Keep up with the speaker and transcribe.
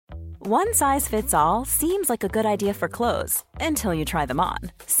One size fits all seems like a good idea for clothes until you try them on.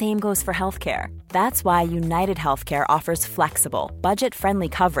 Same goes for healthcare. That's why United Healthcare offers flexible, budget-friendly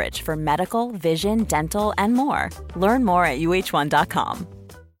coverage for medical, vision, dental, and more. Learn more at uh1.com.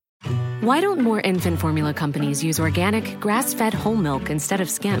 Why don't more infant formula companies use organic, grass-fed whole milk instead of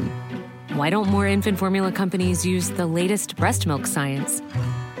skim? Why don't more infant formula companies use the latest breast milk science?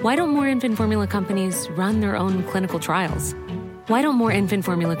 Why don't more infant formula companies run their own clinical trials? Why don't more infant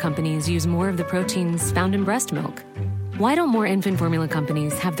formula companies use more of the proteins found in breast milk? Why don't more infant formula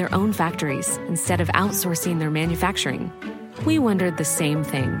companies have their own factories instead of outsourcing their manufacturing? We wondered the same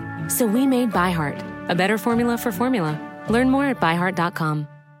thing. So we made ByHeart, a better formula for formula. Learn more at byheart.com.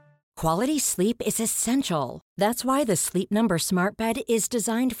 Quality sleep is essential. That's why the Sleep Number Smart Bed is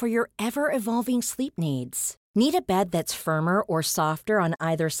designed for your ever-evolving sleep needs. Need a bed that's firmer or softer on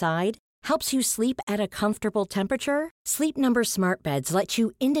either side? Helps you sleep at a comfortable temperature? Sleep Number Smart Beds let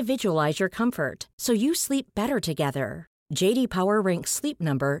you individualize your comfort so you sleep better together. J.D. Power ranks Sleep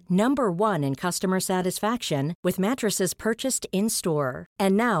Number number 1 in customer satisfaction with mattresses purchased in-store.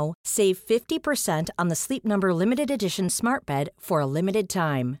 And now, save 50% on the Sleep Number Limited Edition Smart Bed for a limited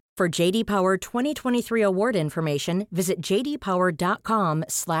time. For J.D. Power 2023 award information, visit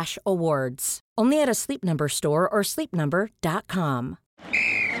jdpower.com/awards. Only at a Sleep Number store or sleepnumber.com.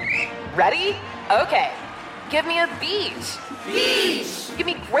 Ready? Okay. Give me a beach. Beach! Give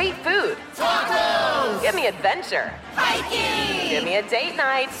me great food. Tacos! Give me adventure. Hiking! Give me a date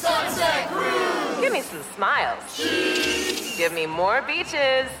night. Sunset cruise! Give me some smiles. Cheese! Give me more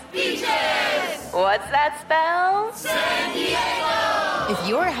beaches. Beaches! What's that spell? San Diego! If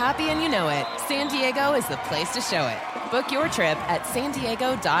you're happy and you know it, San Diego is the place to show it. Book your trip at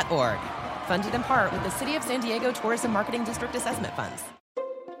sandiego.org. Funded in part with the City of San Diego Tourism Marketing District Assessment Funds.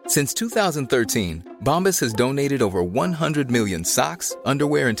 Since 2013, Bombas has donated over 100 million socks,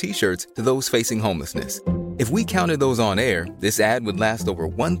 underwear, and T-shirts to those facing homelessness. If we counted those on air, this ad would last over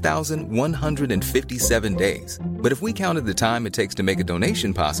 1,157 days. But if we counted the time it takes to make a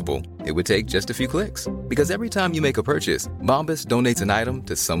donation possible, it would take just a few clicks. Because every time you make a purchase, Bombas donates an item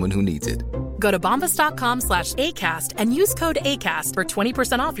to someone who needs it. Go to bombas.com/ACAST and use code ACAST for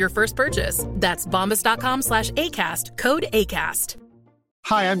 20% off your first purchase. That's bombas.com/ACAST, code ACAST.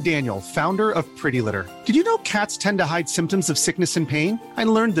 Hi, I'm Daniel, founder of Pretty Litter. Did you know cats tend to hide symptoms of sickness and pain? I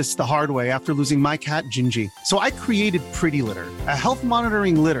learned this the hard way after losing my cat, Gingy. So I created Pretty Litter, a health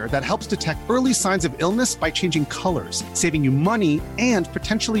monitoring litter that helps detect early signs of illness by changing colors, saving you money and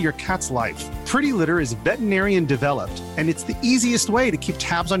potentially your cat's life. Pretty Litter is veterinarian developed, and it's the easiest way to keep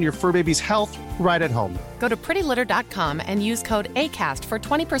tabs on your fur baby's health right at home. Go to prettylitter.com and use code ACAST for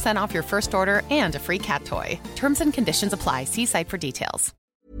 20% off your first order and a free cat toy. Terms and conditions apply. See site for details.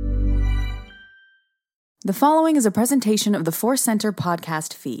 The following is a presentation of the Force Center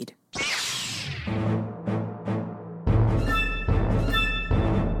podcast feed.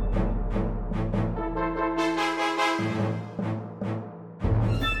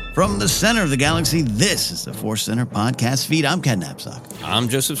 From the center of the galaxy, this is the Force Center podcast feed. I'm Ken Knapsack. I'm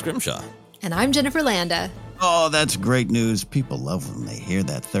Joseph Scrimshaw. And I'm Jennifer Landa. Oh, that's great news. People love when they hear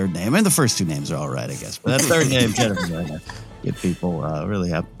that third name. And the first two names are all right, I guess. But that third name, Jennifer Landa, get people really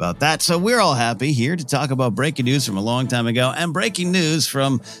happy about that. So we're all happy here to talk about breaking news from a long time ago and breaking news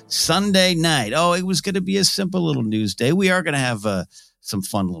from Sunday night. Oh, it was going to be a simple little news day. We are going to have some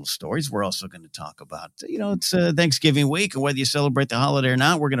fun little stories. We're also going to talk about, it's Thanksgiving week, and whether you celebrate the holiday or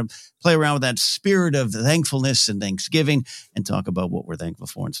not, we're going to play around with that spirit of thankfulness and Thanksgiving and talk about what we're thankful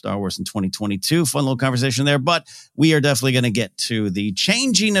for in Star Wars in 2022. Fun little conversation there, but we are definitely going to get to the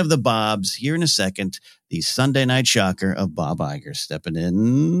changing of the Bobs here in a second. The Sunday night shocker of Bob Iger stepping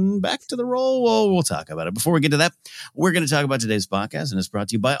in back to the role. Well, we'll talk about it. Before we get to that, we're going to talk about today's podcast, and it's brought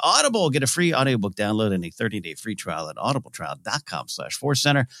to you by Audible. Get a free audiobook download and a 30-day free trial at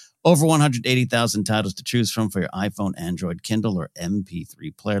audibletrial.com/forcecenter. Over 180,000 titles to choose from for your iPhone, Android, Kindle, or MP3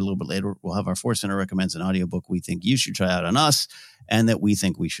 player. A little bit later, we'll have our Force Center recommends an audiobook we think you should try out on us and that we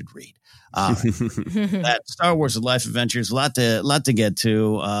think we should read. That Star Wars: The Life Adventures, a lot to get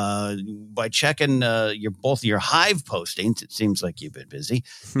to. By checking both your Hive postings, it seems like you've been busy.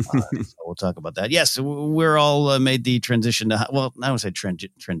 So we'll talk about that. Yes, we're all made the transition to, well, I would say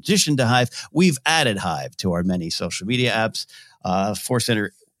transition to Hive. We've added Hive to our many social media apps. Force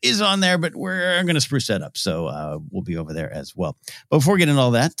Center is on there, but we're going to spruce that up. So we'll be over there as well. But before we get into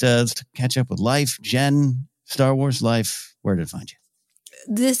all that, let's catch up with life. Jen, Star Wars life, where did it find you?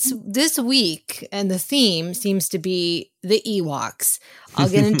 This week, and the theme seems to be the Ewoks. I'll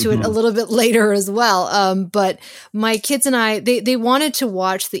get into it a little bit later as well. But my kids and I, they wanted to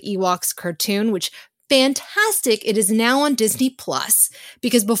watch the Ewoks cartoon, which fantastic. It is now on Disney Plus,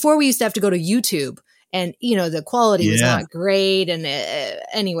 because before we used to have to go to YouTube, and the quality was not great. And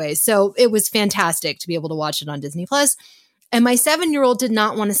anyway, so it was fantastic to be able to watch it on Disney Plus. And my 7-year-old did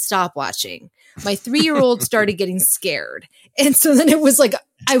not want to stop watching. My 3-year-old started getting scared. And so then it was like,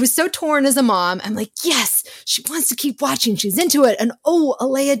 I was so torn as a mom. I'm like, yes, she wants to keep watching. She's into it. And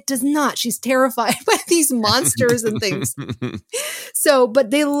Alea does not. She's terrified by these monsters and things. So,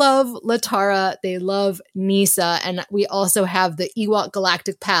 but they love Latara. They love Nisa. And we also have the Ewok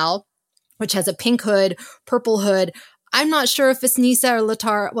Galactic Pal, which has a pink hood, purple hood. I'm not sure if it's Nisa or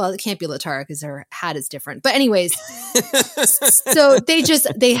Latara. Well, it can't be Latara because her hat is different. But anyways, so they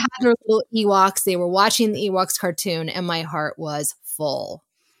had their little Ewoks. They were watching the Ewoks cartoon, and my heart was full.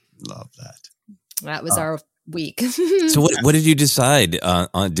 Love that. That was our week. So what did you decide?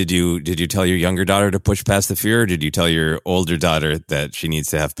 Did you tell your younger daughter to push past the fear, or did you tell your older daughter that she needs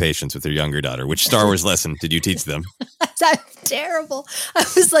to have patience with her younger daughter? Which Star Wars lesson did you teach them? That's terrible. I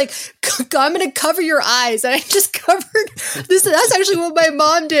was like, I'm going to cover your eyes. And I just covered this. That's actually what my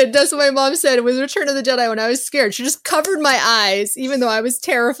mom did. That's what my mom said. It was Return of the Jedi when I was scared. She just covered my eyes, even though I was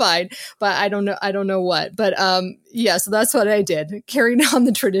terrified. But I don't know what. But so that's what I did, carrying on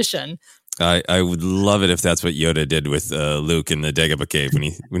the tradition. I would love it if that's what Yoda did with Luke in the Dagobah cave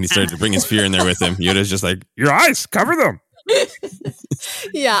when he started to bring his fear in there with him. Yoda's just like, your eyes, cover them.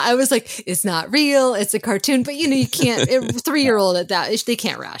 Yeah, I was like, it's not real. It's a cartoon. But, you can't, 3-year-old at that, they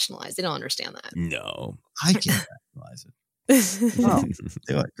can't rationalize. They don't understand that. No. I can't rationalize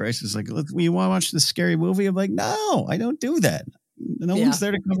it. Grace is like, look, you want to watch this scary movie? I'm like, no, I don't do that. No one's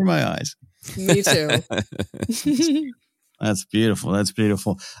there to cover my eyes. Me too. That's beautiful. That's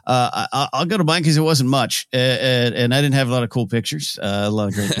beautiful. I'll go to mine because it wasn't much, and I didn't have a lot of cool pictures. A lot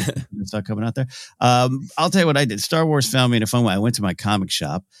of great stuff coming out there. I'll tell you what I did. Star Wars found me in a fun way. I went to my comic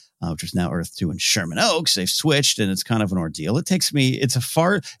shop, which is now Earth 2 in Sherman Oaks. They've switched, and it's kind of an ordeal. It takes me.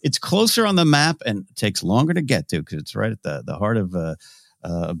 It's closer on the map, and it takes longer to get to because it's right at the heart of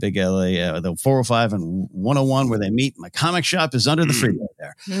a big LA, the 405 and 101 where they meet. My comic shop is under the freeway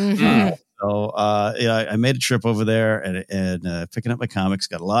there. Mm-hmm. So I made a trip over there and picking up my comics.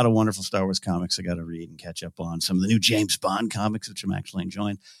 Got a lot of wonderful Star Wars comics I got to read and catch up on. Some of the new James Bond comics, which I'm actually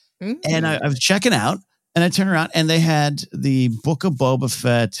enjoying. Mm-hmm. And I was checking out, and I turned around, and they had the Book of Boba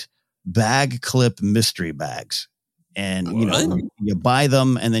Fett bag clip mystery bags. And, you buy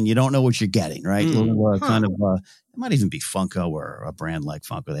them, and then you don't know what you're getting, right? Little kind of, it might even be Funko or a brand like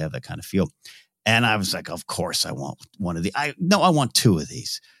Funko. They have that kind of feel. And I was like, of course I want one of these. I want 2 of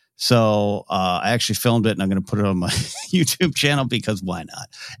these. So I actually filmed it, and I'm going to put it on my YouTube channel because why not?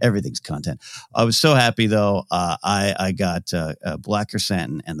 Everything's content. I was so happy, though. I got Black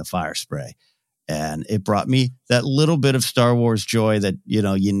Chrysanthemum and the Fire Spray, and it brought me that little bit of Star Wars joy that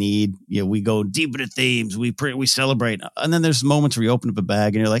you need. We go deep into themes, we celebrate, and then there's moments where you open up a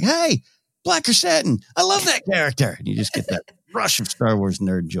bag and you're like, "Hey, Black Chrysanthemum, I love that character," and you just get that rush of Star Wars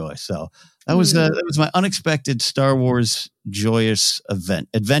nerd joy. So. That was my unexpected Star Wars joyous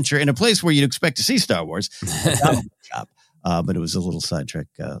adventure in a place where you'd expect to see Star Wars, but it was a little sidetrack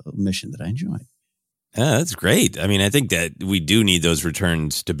mission that I enjoyed. Yeah, that's great. I mean, I think that we do need those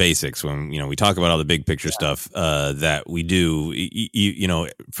returns to basics when we talk about all the big picture stuff that we do.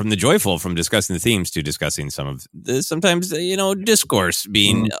 From the joyful, from discussing the themes to discussing some of the sometimes discourse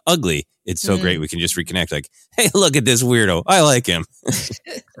being ugly. It's so great we can just reconnect. Like, hey, look at this weirdo. I like him.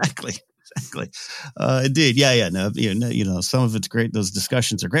 Exactly. Indeed. Yeah. No, some of it's great. Those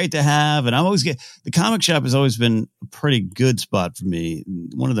discussions are great to have. And the comic shop has always been a pretty good spot for me.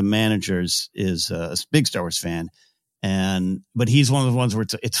 One of the managers is a big Star Wars fan. But he's one of the ones where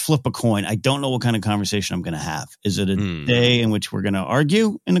it's flip a coin. I don't know what kind of conversation I'm going to have. Is it a day in which we're going to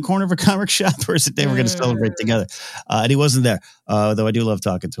argue in the corner of a comic shop, or is it a day we're going to celebrate together? And he wasn't there, though I do love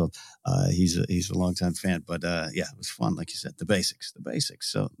talking to him. He's a longtime fan, but it was fun. Like you said, the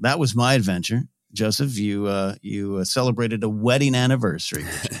basics. So that was my adventure. Joseph, you celebrated a wedding anniversary,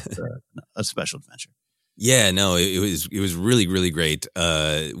 which is a special adventure. Yeah, no, it was really, really great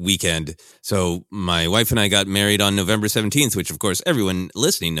weekend. So my wife and I got married on November 17th, which of course everyone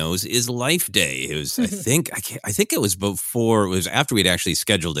listening knows is Life Day. It was, I think it was after we'd actually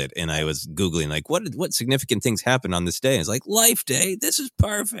scheduled it, and I was Googling like what significant things happened on this day. And it's like, Life Day, this is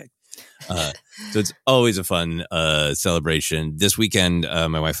perfect. So it's always a fun celebration. This weekend,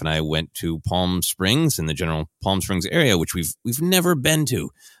 my wife and I went to Palm Springs in the general Palm Springs area, which we've never been to.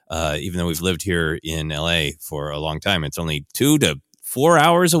 Even though we've lived here in LA for a long time, it's only 2 to 4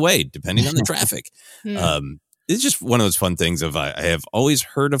 hours away, depending on the traffic. it's just one of those fun things of I have always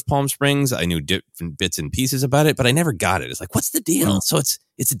heard of Palm Springs. I knew different bits and pieces about it, but I never got it. It's like, what's the deal? So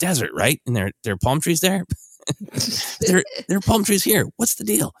it's a desert, right? And there are palm trees there. there are palm trees here. What's the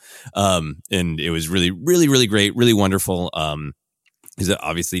deal? And it was really, really, really great, really wonderful. Is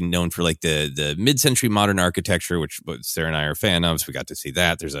obviously known for like the mid-century modern architecture, which Sarah and I are a fan of. So we got to see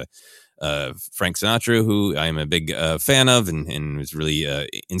that. There's a Frank Sinatra, who I am a big fan of, and was really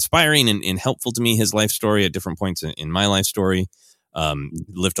inspiring and helpful to me. His life story at different points in my life story,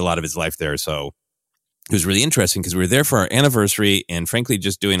 lived a lot of his life there. So it was really interesting because we were there for our anniversary and frankly,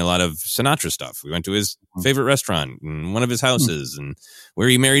 just doing a lot of Sinatra stuff. We went to his favorite restaurant and one of his houses and where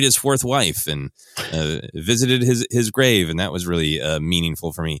he married his fourth wife and visited his grave. And that was really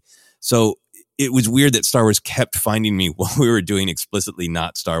meaningful for me. So it was weird that Star Wars kept finding me while we were doing explicitly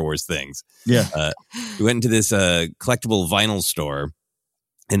not Star Wars things. Yeah. We went into this collectible vinyl store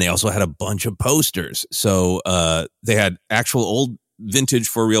and they also had a bunch of posters. So they had actual old vintage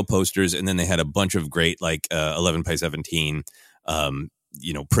for real posters, and then they had a bunch of great like 11x17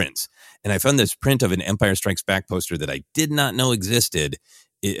 prints. And I found this print of an Empire Strikes Back poster that I did not know existed.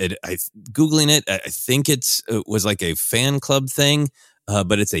 Googling it, I think it was like a fan club thing,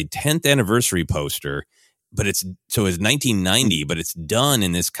 but it's a 10th anniversary poster. But it's 1990, but it's done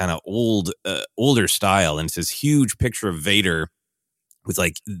in this kind of older style, and it's this huge picture of Vader with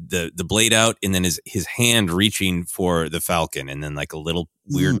like the blade out and then his hand reaching for the Falcon, and then like a little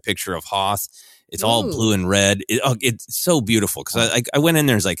weird picture of Hoth. It's all blue and red. It's so beautiful because I went in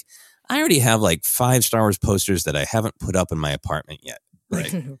there. It's like, I already have like 5 Star Wars posters that I haven't put up in my apartment yet.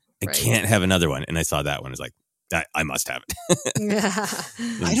 Right. I can't have another one. And I saw that one. It's like, I must have it.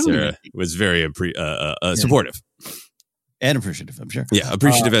 And Sarah was very supportive. And appreciative, I'm sure. Yeah,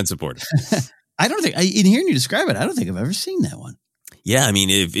 appreciative and supportive. I don't think, in hearing you describe it, I don't think I've ever seen that one. Yeah, I mean,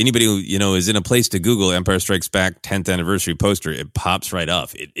 if anybody is in a place to Google Empire Strikes Back 10th anniversary poster, it pops right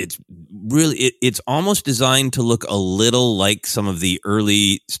up. It's really it's almost designed to look a little like some of the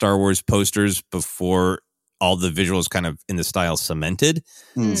early Star Wars posters before all the visuals kind of in the style cemented.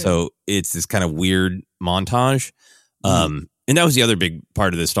 So it's this kind of weird montage. And that was the other big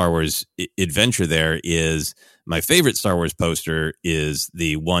part of the Star Wars adventure. There is my favorite Star Wars poster is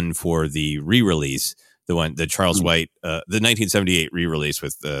the one for the re-release. The Charles White, the 1978 re-release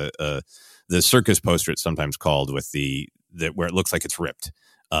with the circus poster, it's sometimes called, with the where it looks like it's ripped,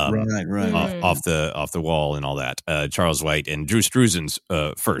 right. off the wall and all that. Charles White and Drew Struzan's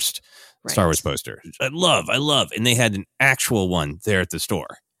first Star Wars poster. I love, and they had an actual one there at the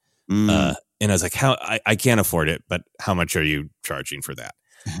store, and I was like, how I can't afford it, but how much are you charging for that?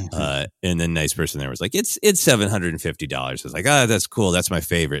 And then nice person there was like, it's $750. I was like, that's cool. That's my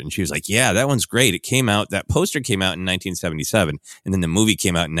favorite. And she was like, yeah, that one's great. That poster came out in 1977 and then the movie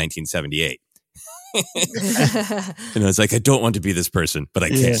came out in 1978. And I was like, I don't want to be this person, but I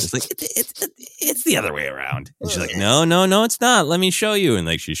can't. It's like, it's the other way around. And she's like, no, it's not. Let me show you. And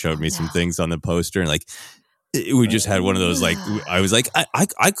like, she showed me some things on the poster and like, we just had one of those, like, I was like,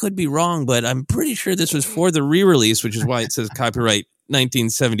 I could be wrong, but I'm pretty sure this was for the re-release, which is why it says copyright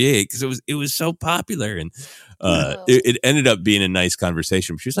 1978, because it was so popular, and it ended up being a nice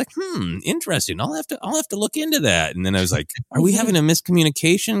conversation. She was like, interesting. I'll have to look into that. And then I was like, are we having a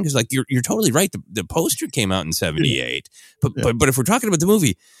miscommunication? Because like you're totally right. The poster came out in 78, but if we're talking about the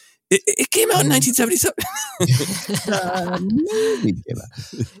movie, it came out in 1977.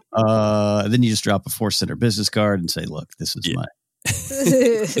 Then you just drop a Force Center business card and say, look, this is my.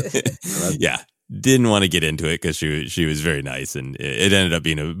 Yeah. Didn't want to get into it because she was very nice, and it ended up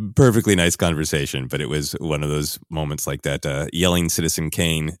being a perfectly nice conversation. But it was one of those moments like that yelling Citizen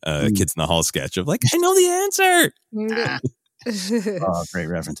Kane Kids in the Hall sketch of like, I know the answer. Oh, great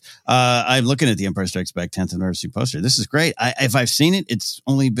reference. I'm looking at the Empire Strikes Back 10th anniversary poster. This is great. If I've seen it, it's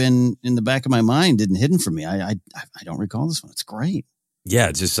only been in the back of my mind and hidden from me. I don't recall this one. It's great. Yeah,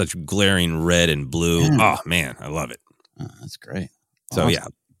 it's just such glaring red and blue. Yeah. Oh man, I love it. Oh, that's great. So awesome. Yeah.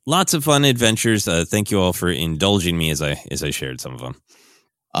 Lots of fun adventures. Thank you all for indulging me as I shared some of them.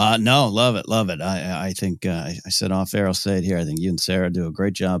 No, love it. I think I said off air, I'll say it here. I think you and Sarah do a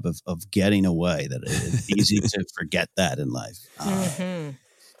great job of getting away. That it's easy to forget that in life.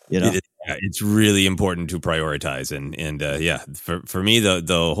 It's really important to prioritize, and for me,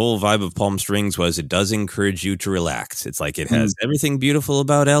 the whole vibe of Palm Springs was it does encourage you to relax. It's like it has everything beautiful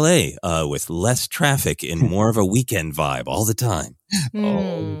about LA, with less traffic and more of a weekend vibe all the time.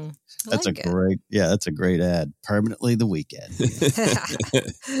 Oh, that's a great ad. Permanently the weekend.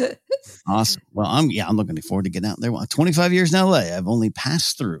 Awesome. Well, I'm looking forward to getting out there. 25 years in LA. I've only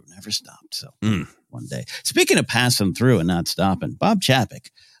passed through, never stopped. So one day. Speaking of passing through and not stopping, Bob Chapek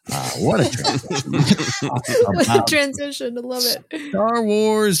What a transition. What a transition. I love it. Star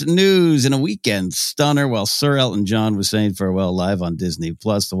Wars news in a weekend stunner. While Sir Elton John was saying farewell live on Disney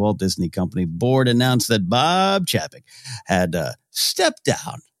Plus, the Walt Disney Company board announced that Bob Chapek had stepped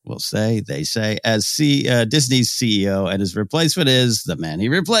down, they say, as Disney's CEO, and his replacement is the man he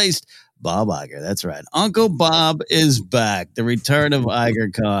replaced, Bob Iger. That's right. Uncle Bob is back. The return of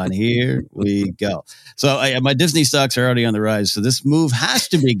IgerCon. Here we go. So my Disney stocks are already on the rise. So this move has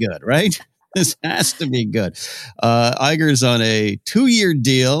to be good, right? This has to be good. Iger's on a 2-year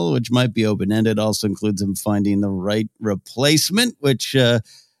deal, which might be open-ended. Also includes him finding the right replacement, which,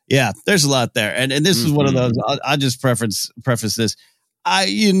 there's a lot there. And this is one of those, I'll just preface this.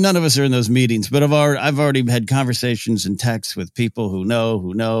 None of us are in those meetings, but I've already had conversations and texts with people who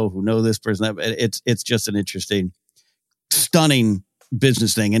know this person. It's just an interesting, stunning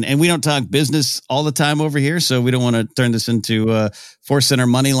business thing. And we don't talk business all the time over here, so we don't want to turn this into Force Center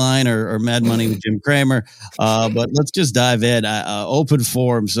Money Line or Mad Money with Jim Cramer. But let's just dive in. Open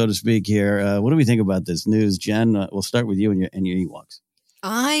forum, so to speak here. What do we think about this news, Jen? We'll start with you and your Ewoks.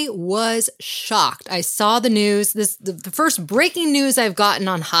 I was shocked. I saw the news, the first breaking news I've gotten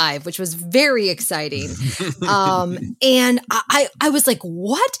on Hive, which was very exciting. And I was like,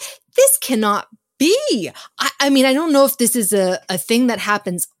 what? This cannot be. I mean, I don't know if this is a thing that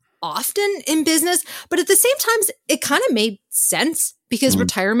happens often in business, but at the same time, it kind of made sense because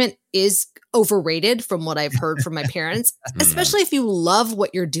retirement is overrated from what I've heard from my parents, especially if you love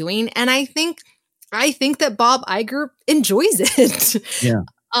what you're doing. And I think that Bob Iger enjoys it. Yeah.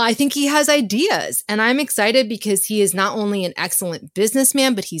 I think he has ideas, and I'm excited because he is not only an excellent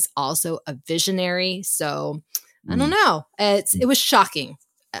businessman, but he's also a visionary. So I don't know. It was shocking,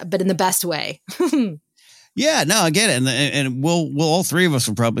 but in the best way. Yeah, no, I get it. And we'll all three of us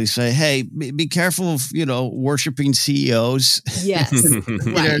will probably say, hey, be careful of, worshiping CEOs. Yes.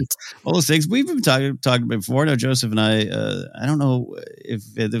 Right. All those things. We've been talking before. Now, Joseph and I don't know if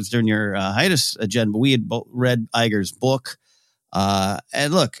it was during your hiatus, Jen, but we had both read Iger's book.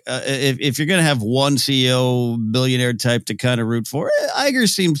 And look, if you're going to have one CEO, billionaire type to kind of root for, Iger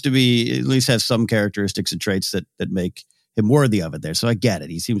seems to be, at least have some characteristics and traits that make him worthy of it there. So I get it.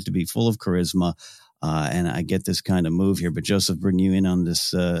 He seems to be full of charisma. And I get this kind of move here, but Joseph, bring you in on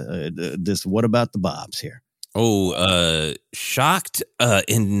this. What about the Bobs here? Oh, shocked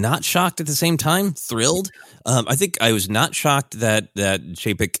and not shocked at the same time. Thrilled. I think I was not shocked that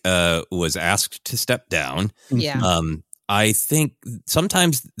Chapek was asked to step down. Yeah. I think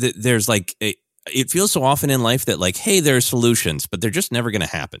sometimes there's like it feels so often in life that like, hey, there are solutions, but they're just never going to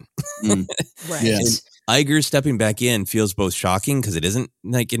happen. Right. Yes. Iger stepping back in feels both shocking because it isn't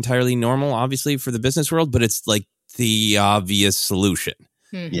like entirely normal, obviously, for the business world, but it's like the obvious solution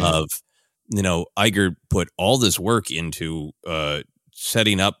of, Iger put all this work into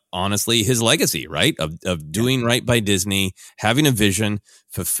setting up, honestly, his legacy, right? Of doing right by Disney, having a vision,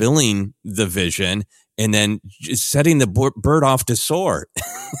 fulfilling the vision, and then just setting the bird off to soar.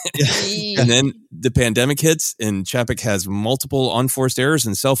 And then the pandemic hits and Chapek has multiple unforced errors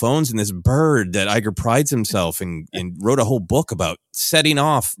and self-owns, and this bird that Iger prides himself and wrote a whole book about setting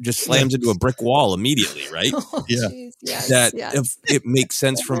off just slams into a brick wall immediately, right? Oh, yeah. Yes, If it makes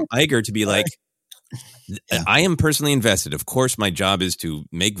sense from Iger to be like, I am personally invested. Of course, my job is to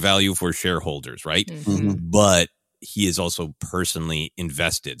make value for shareholders, right? Mm-hmm. But he is also personally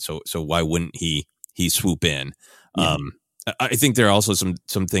invested. So why wouldn't he swoop in? Yeah. I think there are also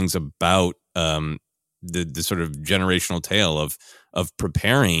some things about the sort of generational tale of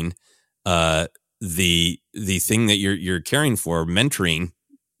preparing the thing that you're caring for, mentoring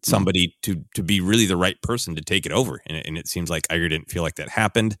somebody to be really the right person to take it over. And it seems like Iger didn't feel like that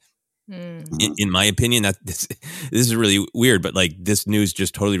happened. In my opinion, that this is really weird, but like this news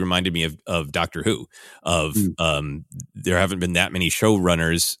just totally reminded me of Doctor Who. There haven't been that many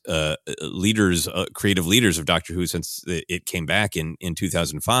showrunners, leaders, creative leaders of Doctor Who since it came back in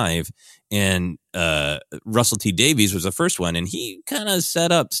 2005, and Russell T Davies was the first one, and he kind of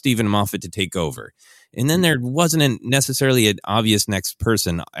set up Stephen Moffat to take over. And then there wasn't necessarily an obvious next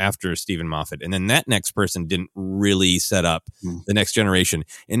person after Stephen Moffat. And then that next person didn't really set up the next generation.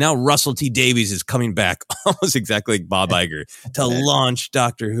 And now Russell T Davies is coming back almost exactly like Bob Iger to launch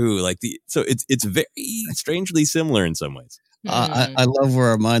Doctor Who. So it's very strangely similar in some ways. I love where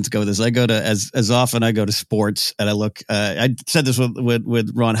our minds go with this. I go to as often I go to sports and I look. I said this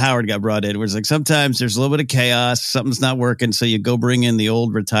with Ron Howard got brought in. Where it's like sometimes there's a little bit of chaos, something's not working, so you go bring in the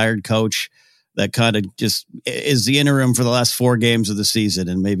old retired coach that kind of just is the interim for the last 4 games of the season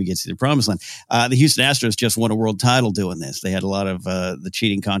and maybe gets to the promised land. The Houston Astros just won a world title doing this. They had a lot of the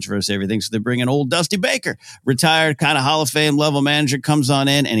cheating controversy, everything. So they bring in old Dusty Baker, retired kind of Hall of Fame level manager, comes on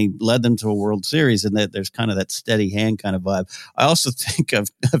in, and he led them to a World Series. And that there's kind of that steady hand kind of vibe. I also think of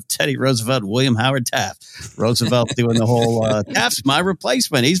Teddy Roosevelt, William Howard Taft. Roosevelt doing the whole, Taft's my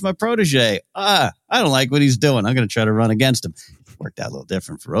replacement. He's my protege. I don't like what he's doing. I'm going to try to run against him. Worked out a little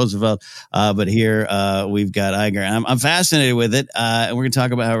different for Roosevelt. But here we've got Iger. I'm fascinated with it. And we're going to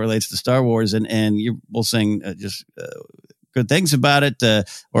talk about how it relates to Star Wars. And you're both saying just good things about it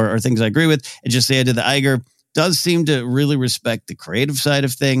or things I agree with. And just the idea that Iger does seem to really respect the creative side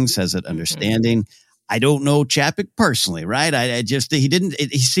of things, has an understanding. I don't know Chapek personally, right?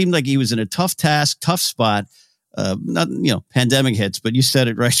 He seemed like he was in a tough task, tough spot. Not, pandemic hits, but you said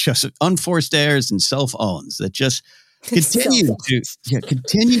it right, Joseph. Unforced errors and self-owns that just continue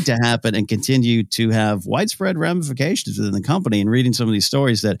to happen and continue to have widespread ramifications within the company. And reading some of these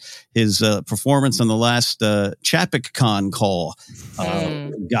stories that his performance on the last ChapekCon call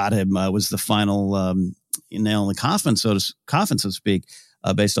got him was the final nail in the coffin, so to speak.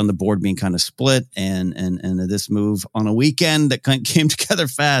 Based on the board being kind of split and this move on a weekend that came together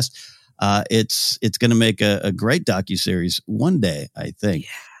fast. It's going to make a great docuseries one day, I think.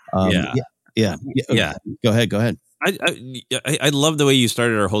 Yeah. Go ahead. I love the way you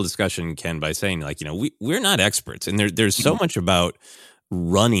started our whole discussion, Ken, by saying we're not experts, and there's so much about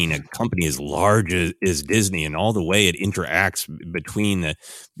running a company as large as Disney and all the way it interacts between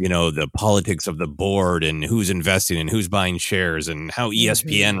the politics of the board and who's investing and who's buying shares and how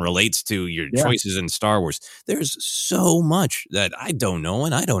ESPN relates to your choices in Star Wars. There's so much that I don't know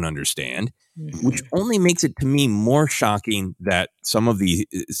and I don't understand, which only makes it to me more shocking that some of the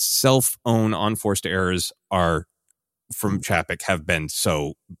self-owned unforced errors are from Chapek have been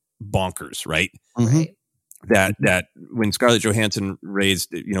so bonkers, right? Mm-hmm. That when Scarlett Johansson raised,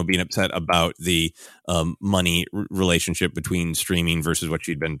 being upset about the money relationship between streaming versus what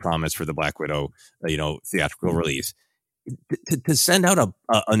she'd been promised for the Black Widow, theatrical release, to send out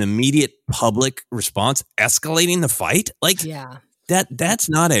an immediate public response, escalating the fight, that's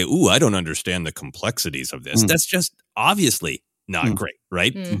not I don't understand the complexities of this. That's just obviously not great,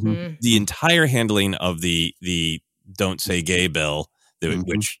 right? Mm-hmm. The entire handling of the Don't Say Gay bill,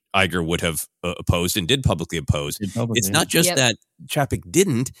 which Iger would have opposed and did publicly oppose. It's not just that Chapek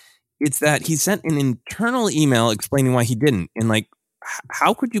didn't, it's that he sent an internal email explaining why he didn't. And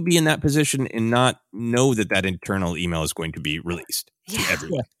how could you be in that position and not know that internal email is going to be released to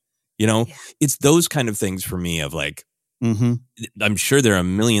everyone? It's those kind of things for me of I'm sure there are a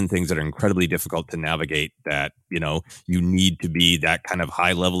million things that are incredibly difficult to navigate that, you need to be that kind of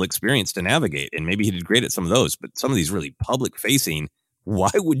high level experience to navigate. And maybe he did great at some of those, but some of these really public facing,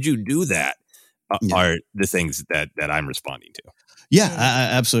 why would you do that? Are the things that I'm responding to. Yeah,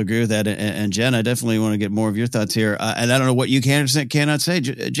 I absolutely agree with that. And Jen, I definitely want to get more of your thoughts here. And I don't know what you can or cannot say,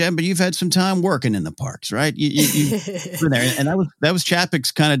 Jen, but you've had some time working in the parks, right? You were there, and that was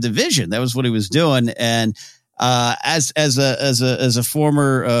Chapek's kind of division. That was what he was doing. And as a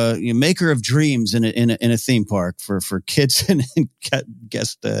former maker of dreams in a theme park for kids and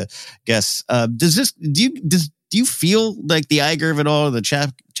guests, do you feel like the Iger of it all, the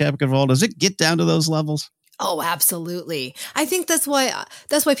Chapek of it all, does it get down to those levels? Oh, absolutely. I think that's why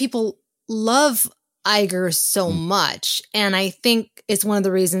people love Iger so much. And I think it's one of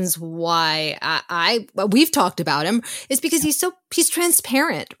the reasons why we've talked about him is because he's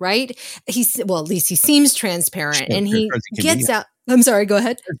transparent, right? At least he seems transparent, and he gets out. I'm sorry, go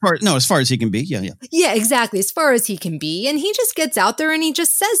ahead. As far as he can be. Yeah. Yeah, exactly. As far as he can be. And he just gets out there and he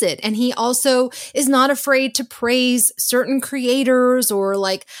just says it. And he also is not afraid to praise certain creators or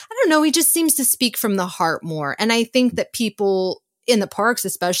I don't know, he just seems to speak from the heart more. And I think that people in the parks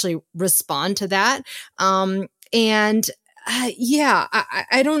especially respond to that. I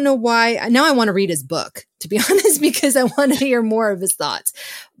don't know why. Now I want to read his book, to be honest, because I want to hear more of his thoughts.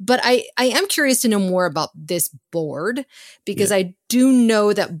 But I am curious to know more about this board, because I do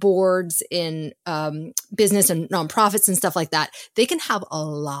know that boards in business and nonprofits and stuff like that, they can have a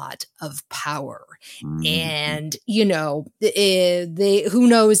lot of power. Mm-hmm. And, who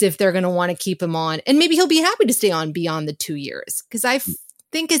knows if they're going to want to keep him on. And maybe he'll be happy to stay on beyond the 2 years, because I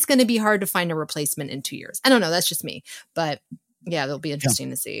think it's going to be hard to find a replacement in 2 years. I don't know. That's just me. But yeah, it'll be interesting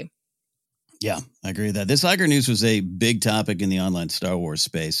to see. Yeah, I agree with that. This Iger news was a big topic in the online Star Wars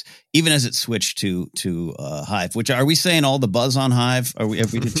space, even as it switched to Hive. Which, are we saying all the buzz on Hive?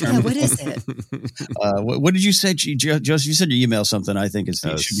 Have we determined? What is it? What did you say, Joseph? You said you emailed something. I think should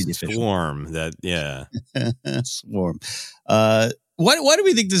be the official Swarm. Swarm. Why do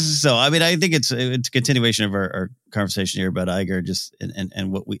we think this is so? I mean, I think it's a continuation of our conversation here about Iger, just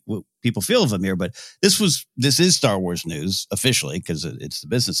and what people feel of him here. But this is Star Wars news officially because it's the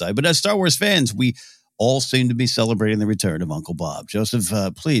business side. But as Star Wars fans, we all seem to be celebrating the return of Uncle Bob.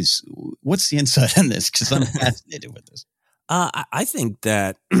 Joseph, please, what's the insight on this? Because I'm fascinated with this. I think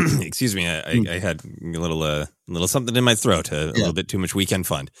that, excuse me, I had a little something in my throat, a little bit too much weekend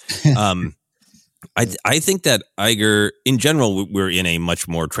fun. I think that Iger, in general, we're in a much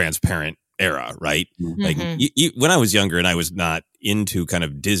more transparent era, right? Mm-hmm. Like when I was younger and I was not into kind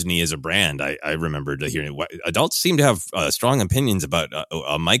of Disney as a brand, I remembered hearing adults seem to have strong opinions about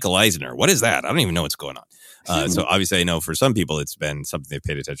Michael Eisner. What is that? I don't even know what's going on. So obviously I know for some people it's been something they've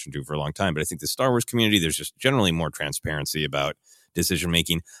paid attention to for a long time, but I think the Star Wars community, there's just generally more transparency about decision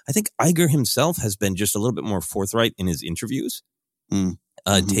making. I think Iger himself has been just a little bit more forthright in his interviews.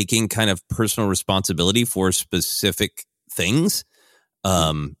 Taking kind of personal responsibility for specific things,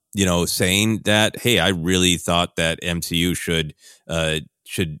 saying that, hey, I really thought that MCU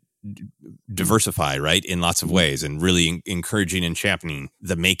should diversify, right, in lots of ways, and really encouraging and championing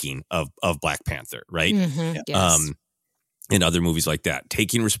the making of Black Panther, right? Yes. And other movies like that,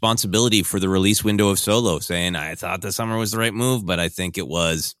 taking responsibility for the release window of Solo, saying, I thought the summer was the right move, but I think it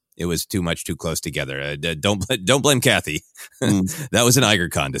was too much too close together. Don't blame Kathy. That was an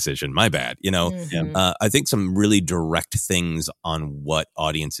IgerCon decision. My bad. I think some really direct things on what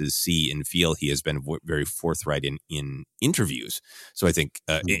audiences see and feel. He has been very forthright in interviews. So I think,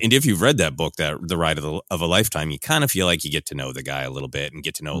 and if you've read that book, that The Ride of a Lifetime, you kind of feel like you get to know the guy a little bit and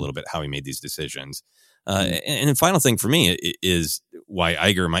get to know a little bit how he made these decisions. And the final thing for me is why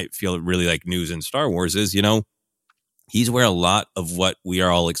Iger might feel really like news in Star Wars is, he's where a lot of what we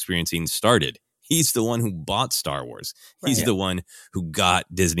are all experiencing started. He's the one who bought Star Wars. He's the one who got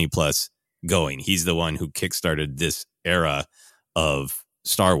Disney Plus going. He's the one who kickstarted this era of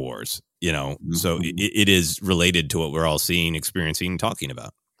Star Wars, So it is related to what we're all seeing, experiencing, talking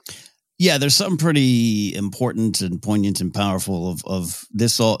about. Yeah, there's something pretty important and poignant and powerful of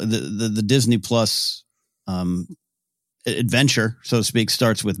this. All the Disney Plus adventure, so to speak,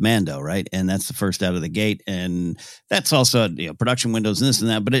 starts with Mando, right? And that's the first out of the gate, and that's also production windows and this and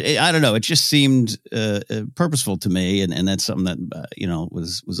that. But I don't know, it just seemed purposeful to me, and that's something that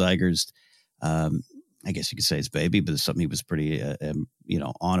was Iger's. I guess you could say his baby, but it's something he was pretty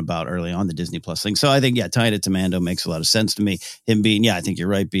on about early on, the Disney Plus thing. So I think tying it to Mando makes a lot of sense to me. Him being I think you're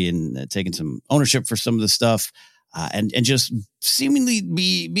right, taking some ownership for some of the stuff. And just seemingly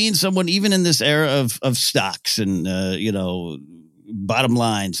being someone, even in this era of stocks and, bottom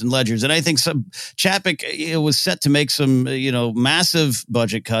lines and ledgers. And I think Chapek was set to make some, massive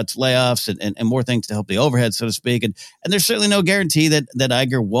budget cuts, layoffs, and more things to help the overhead, so to speak. And there's certainly no guarantee that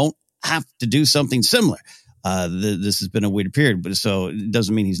Iger won't have to do something similar. This has been a weird period, but so it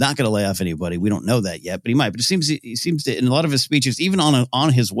doesn't mean he's not going to lay off anybody. We don't know that yet, but he might. But he seems to, in a lot of his speeches, even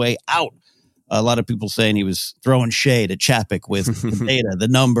on his way out, a lot of people saying he was throwing shade at Chapek with the data, the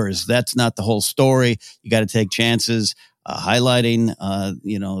numbers. That's not the whole story. You got to take chances. Highlighting,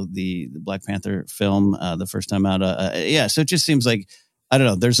 the Black Panther film the first time out. So it just seems like, I don't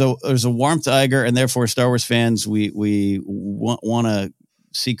know. There's a warmth to Iger, and therefore Star Wars fans, we want to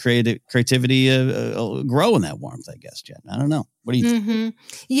see creativity grow in that warmth, I guess, Jen. I don't know. What do you think?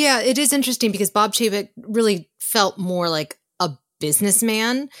 Yeah, it is interesting because Bob Chapek really felt more like a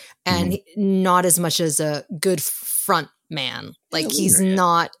businessman and not as much as a good front man. Like he's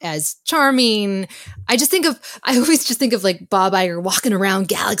not as charming. I always just think of like Bob Iger walking around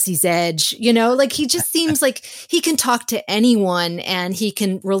Galaxy's Edge, like he just seems like he can talk to anyone and he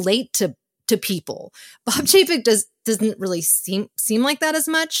can relate to people. Bob Chapek doesn't really seem like that as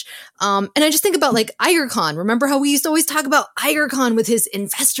much. And I just think about like IgerCon. Remember how we used to always talk about IgerCon with his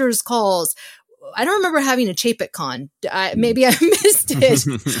investors calls? I don't remember having a ChapekCon. Maybe I missed it.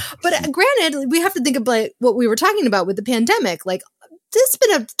 But granted, we have to think about what we were talking about with the pandemic. Like, this has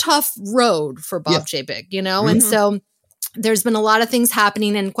been a tough road for Bob Chapek, And so there's been a lot of things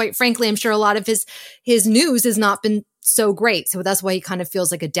happening. And quite frankly, I'm sure a lot of his news has not been so great. So that's why he kind of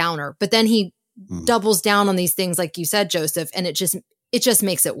feels like a downer. But then he doubles down on these things, like you said, Joseph, and it just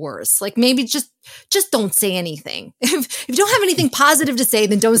makes it worse. Like maybe just don't say anything. If you don't have anything positive to say,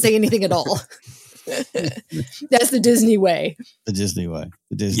 then don't say anything at all. That's the Disney way. The Disney way.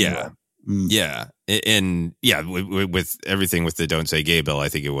 The Disney way. Yeah. And yeah, with everything with the Don't Say Gay bill, I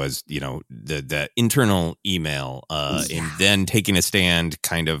think it was, the internal email and then taking a stand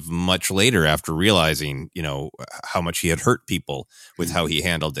kind of much later after realizing, how much he had hurt people with how he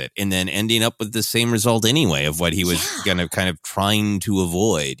handled it, and then ending up with the same result anyway of what he was kind of trying to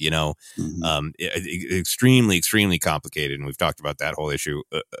avoid, extremely, extremely complicated. And we've talked about that whole issue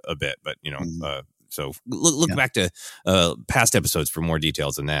a bit, but, so look back to past episodes for more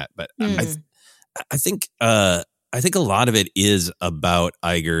details than that. But I think a lot of it is about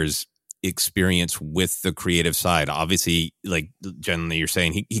Iger's experience with the creative side. Obviously, like generally you're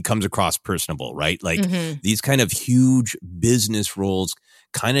saying, he comes across personable, right? Like these kind of huge business roles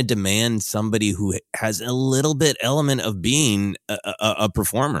kind of demand somebody who has a little bit element of being a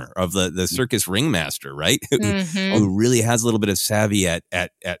performer, of the circus ringmaster, right? Who really has a little bit of savvy at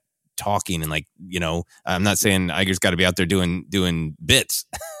talking, and like, I'm not saying Iger's got to be out there doing bits,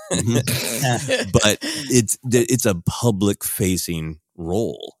 but it's a public facing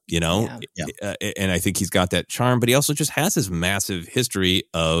role, and I think he's got that charm, but he also just has this massive history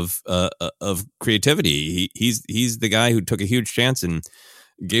of creativity. He's the guy who took a huge chance and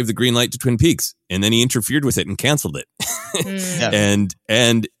gave the green light to Twin Peaks, and then he interfered with it and canceled it.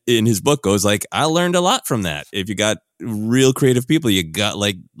 And in his book goes like, I learned a lot from that. If you got real creative people, you got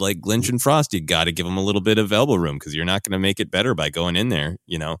like Lynch and Frost, you got to give them a little bit of elbow room, because you're not going to make it better by going in there,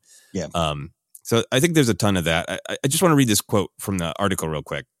 So I think there's a ton of that. I just want to read this quote from the article real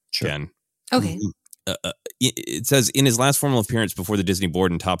quick, Jen. Okay. It says, in his last formal appearance before the Disney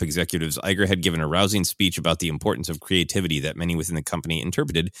board and top executives, Iger had given a rousing speech about the importance of creativity that many within the company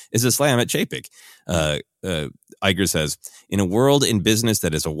interpreted as a slam at Chapek. Iger says, in a world in business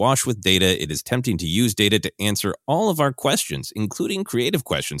that is awash with data, it is tempting to use data to answer all of our questions, including creative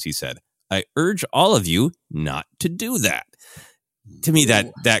questions, he said. I urge all of you not to do that. To me,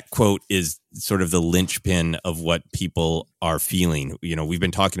 that quote is sort of the linchpin of what people are feeling. We've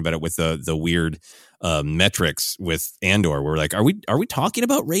been talking about it with the weird metrics with Andor. We're like, are we talking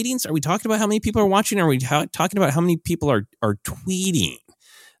about ratings? Are we talking about how many people are watching? Are we talking about how many people are tweeting?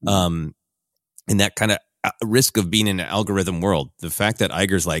 And that kind of risk of being in an algorithm world. The fact that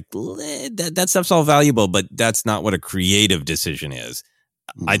Iger's like, that stuff's all valuable, but that's not what a creative decision is.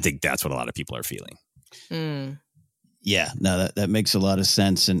 I think that's what a lot of people are feeling. Yeah, no, that makes a lot of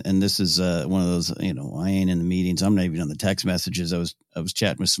sense, and this is one of those. I ain't in the meetings. I'm not even on the text messages. I was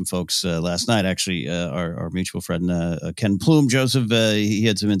chatting with some folks last night. Actually, our mutual friend Ken Plume, Joseph, he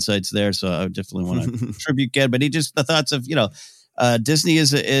had some insights there. So I definitely want to tribute Ken. But he just the thoughts of Disney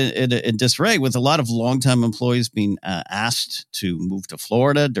is in disarray, with a lot of longtime employees being asked to move to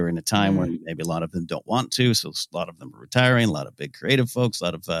Florida during a time where maybe a lot of them don't want to. So a lot of them are retiring, a lot of big creative folks, a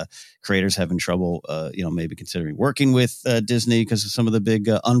lot of creators having trouble, maybe considering working with Disney because of some of the big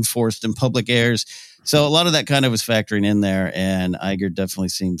unforced and public airs. So a lot of that kind of was factoring in there. And Iger definitely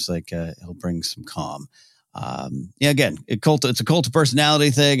seems like he'll bring some calm. Again, it's a cult of personality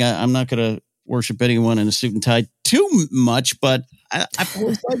thing. I'm not going to worship anyone in a suit and tie too much, but I've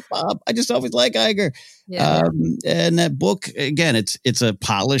always liked Bob. I just always like Iger. Yeah. And that book, again, it's a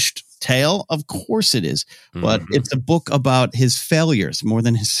polished tale. Of course it is, but it's a book about his failures more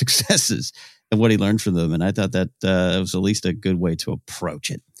than his successes and what he learned from them. And I thought that was at least a good way to approach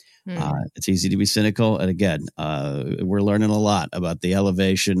it. It's easy to be cynical. And again, we're learning a lot about the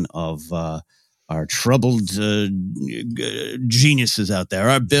elevation of our troubled geniuses out there,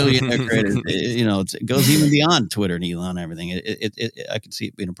 our billionaire creators. It goes even beyond Twitter and Elon and everything. I can see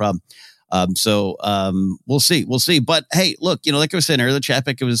it being a problem. So we'll see. But hey, look, like I was saying earlier,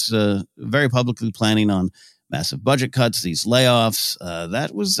 Chapek was very publicly planning on massive budget cuts, these layoffs.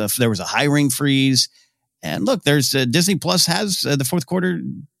 There was a hiring freeze. And look, there's Disney Plus has the fourth quarter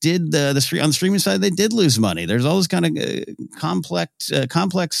did on the streaming side, they did lose money. There's all this kind of complex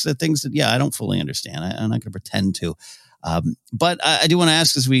things that, I don't fully understand. I'm not going to pretend to. But I do want to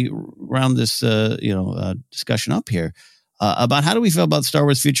ask, as we round this, discussion up here, about how do we feel about Star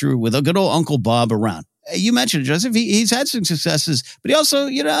Wars future with a good old Uncle Bob around? You mentioned it, Joseph. He's had some successes, but he also,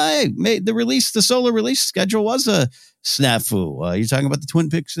 the solo release schedule was a snafu. You're talking about the Twin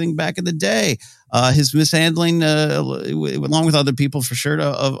Peaks thing back in the day. His mishandling, along with other people, for sure,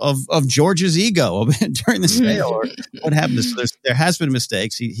 of George's ego during the sale, or what happened. So there has been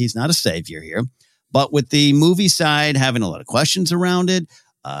mistakes. He's not a savior here, but with the movie side having a lot of questions around it.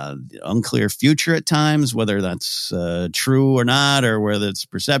 Unclear future at times, whether that's true or not, or whether it's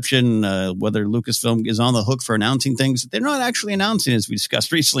perception, whether Lucasfilm is on the hook for announcing things they're not actually announcing, as we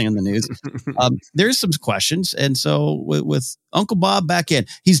discussed recently in the news. There's some questions. And so with Uncle Bob back in,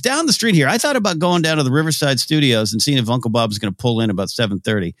 he's down the street here. I thought about going down to the Riverside Studios and seeing if Uncle Bob is going to pull in about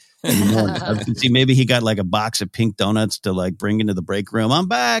 7:30 I can see maybe he got like a box of pink donuts to like bring into the break room. I'm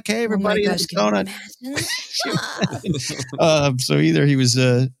back. Hey, everybody, oh my gosh, donut. So either he was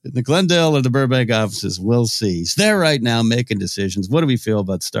in the Glendale or the Burbank offices. We'll see. He's there right now making decisions. What do we feel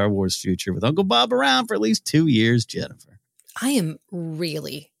about Star Wars future with Uncle Bob around for at least 2 years, Jennifer? I am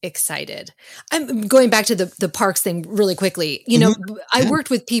really excited. I'm going back to the parks thing really quickly. You know, I worked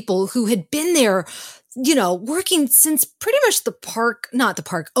with people who had been there, you know, working since pretty much not the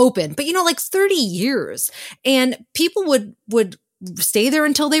park open, but, you know, like 30 years. And people would stay there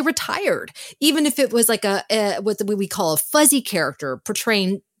until they retired, even if it was like what we call a fuzzy character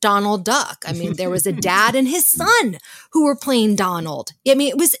portraying Donald Duck. I mean, there was a dad and his son who were playing Donald. I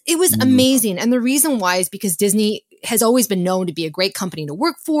mean, it was amazing. And the reason why is because Disney has always been known to be a great company to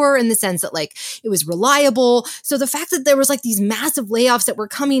work for, in the sense that like it was reliable. So the fact that there was like these massive layoffs that were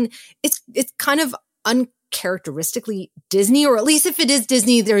coming, it's kind of uncharacteristically Disney, or at least if it is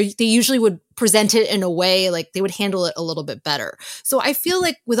Disney, they usually would present it in a way like they would handle it a little bit better. So I feel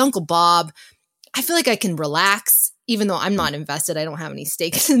like with Uncle Bob, I feel like I can relax, even though I'm not invested. I don't have any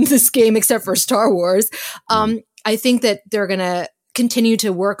stakes in this game except for Star Wars. I think that they're going to continue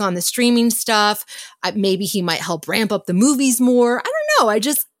to work on the streaming stuff. Maybe he might help ramp up the movies more. I don't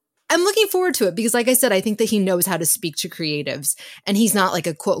know. I'm looking forward to it because, like I said, I think that he knows how to speak to creatives, and he's not like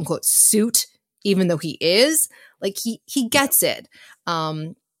a quote unquote suit, even though he is. Like he gets it.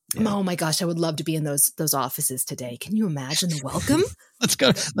 Oh my gosh, I would love to be in those offices today. Can you imagine the welcome? Let's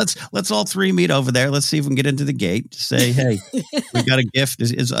go. Let's all three meet over there. Let's see if we can get into the gate. Say, hey, we got a gift.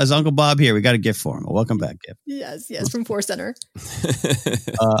 Is Uncle Bob here? We got a gift for him. A welcome back gift. Yes, from Force Center.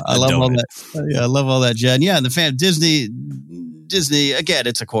 I love all that. Yeah, I love all that, Jen. Yeah, and the Disney again.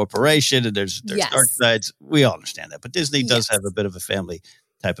 It's a corporation, and there's dark sides. We all understand that, but Disney does have a bit of a family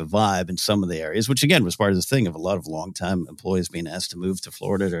type of vibe in some of the areas, which again was part of the thing of a lot of longtime employees being asked to move to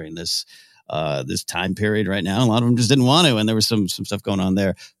Florida during this time period right now. A lot of them just didn't want to, and there was some stuff going on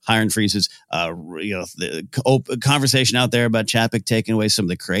there. Hiring freezes, the conversation out there about Chapek taking away some of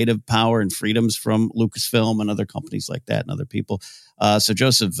the creative power and freedoms from Lucasfilm and other companies like that and other people. So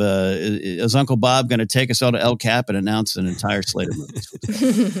Joseph, is Uncle Bob going to take us all to El Cap and announce an entire slate of movies?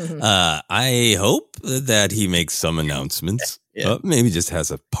 I hope that he makes some announcements. Maybe just has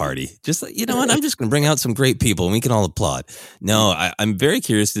a party. Just like, you know what? I'm just going to bring out some great people and we can all applaud. No, I'm very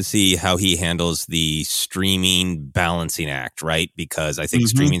curious to see how he handles the streaming balancing act, right? Because I think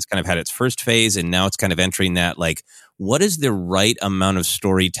streaming's kind of had its first phase and now it's kind of entering that, like, what is the right amount of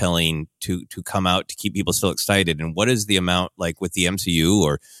storytelling to come out to keep people still excited? And what is the amount, like with the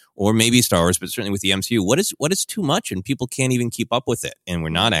MCU or maybe Star Wars, but certainly with the MCU, what is too much and people can't even keep up with it and we're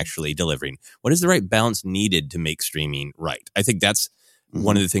not actually delivering? What is the right balance needed to make streaming right? I think that's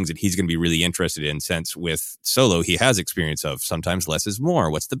one of the things that he's going to be really interested in, since with Solo, he has experience of sometimes less is more.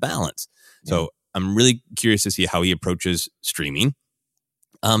 What's the balance? So I'm really curious to see how he approaches streaming.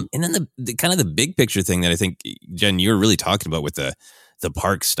 And then the kind of the big picture thing that I think, Jen, you're really talking about with the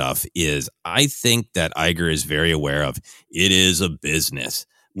park stuff is, I think that Iger is very aware of it is a business.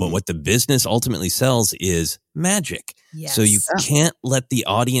 But what the business ultimately sells is magic. Yes. So you can't let the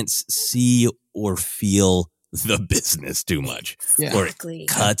audience see or feel the business too much, or it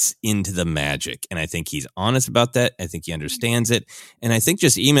cuts into the magic. And I think he's honest about that. I think he understands it. And I think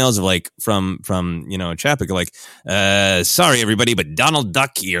just emails of like from Chapek, like, sorry everybody, but Donald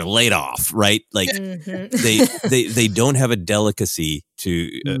Duck, you're laid off, right? Like they don't have a delicacy to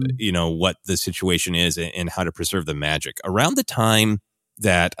what the situation is and how to preserve the magic. Around the time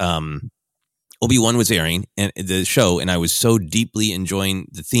that Obi-Wan was airing and the show, and I was so deeply enjoying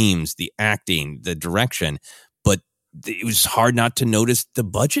the themes, the acting, the direction, but it was hard not to notice the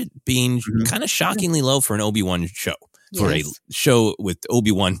budget being kind of shockingly low for an Obi-Wan show. Yes. For a show with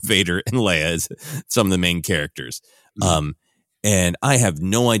Obi-Wan, Vader, and Leia as some of the main characters. And I have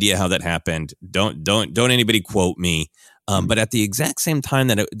no idea how that happened. Don't anybody quote me. But at the exact same time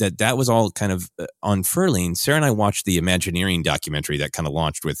that was all kind of unfurling, Sarah and I watched the Imagineering documentary that kind of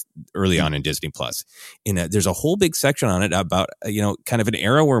launched with early on in Disney Plus. And there's a whole big section on it about, kind of an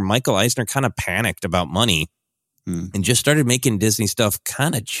era where Michael Eisner kind of panicked about money and just started making Disney stuff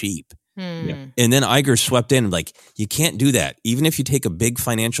kind of cheap. And then Iger swept in like, you can't do that. Even if you take a big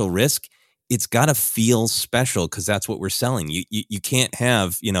financial risk, it's got to feel special because that's what we're selling. You can't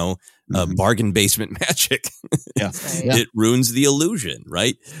have, bargain basement magic. It ruins the illusion,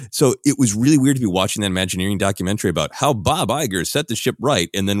 right? So it was really weird to be watching that Imagineering documentary about how Bob Iger set the ship right,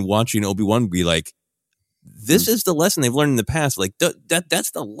 and then watching Obi-Wan be like, this is the lesson they've learned in the past. Like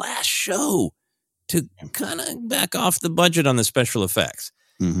that's the last show to kind of back off the budget on the special effects.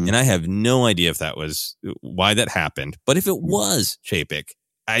 And I have no idea if that was why that happened. But if it was, Chapek,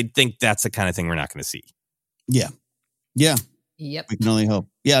 I think that's the kind of thing we're not going to see. Yeah. Yep. We can only hope.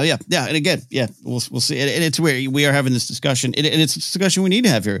 Yeah. And again, we'll see. And it's weird. We are having this discussion, and it's a discussion we need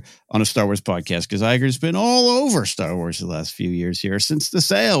to have here on a Star Wars podcast, because Iger's been all over Star Wars the last few years here since the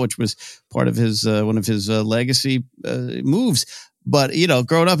sale, which was part of his one of his legacy moves. But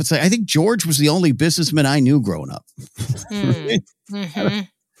growing up, it's like I think George was the only businessman I knew growing up. Mm-hmm.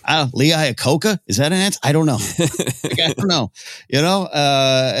 Lee Iacocca, is that an answer? I don't know. I don't know.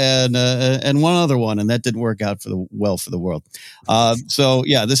 And one other one, and that didn't work out for the world. So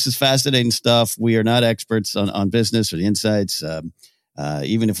this is fascinating stuff. We are not experts on business or the insights.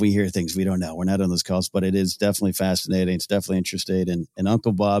 Even if we hear things we don't know, we're not on those calls, but it is definitely fascinating. It's definitely interesting. And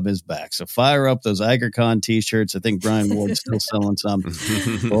Uncle Bob is back. So fire up those IgerCon t-shirts. I think Brian Ward's still selling some.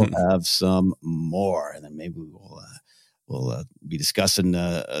 We'll have some more. And then maybe we'll be discussing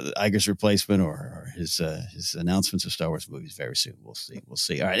Iger's replacement or his announcements of Star Wars movies very soon. We'll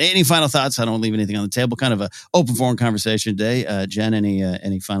see. All right. Any final thoughts? I don't leave anything on the table. Kind of an open forum conversation today. Jen,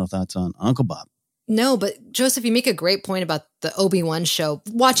 any final thoughts on Uncle Bob? No, but Joseph, you make a great point about the Obi-Wan show.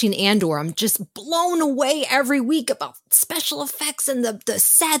 Watching Andor, I'm just blown away every week about special effects and the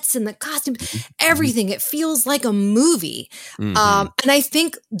sets and the costumes, everything. It feels like a movie. And I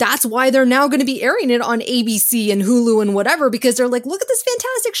think that's why they're now going to be airing it on ABC and Hulu and whatever, because they're like, look at this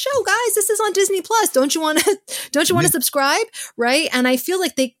fantastic show, guys. This is on Disney Plus. Don't you want to subscribe? Right. And I feel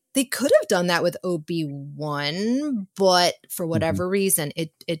like they could have done that with Obi-Wan, but for whatever reason,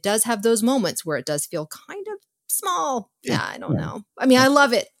 it does have those moments where it does feel kind of small. Yeah, I don't know. I mean, I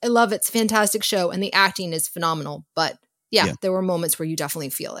love it. It's a fantastic show, and the acting is phenomenal. But there were moments where you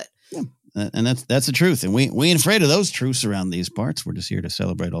definitely feel it. Yeah. And that's the truth. And we ain't afraid of those truths around these parts. We're just here to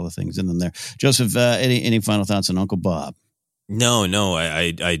celebrate all the things in them there. Joseph, any final thoughts on Uncle Bob? No,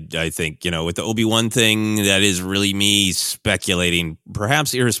 I think, with the Obi-Wan thing, that is really me speculating,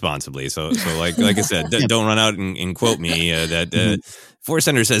 perhaps irresponsibly. So like I said, don't run out and quote me that Force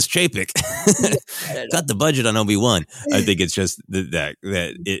Center says Chapek got the budget on Obi-Wan. I think it's just that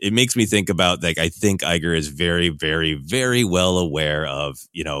it makes me think about, like, I think Iger is very, very, very well aware of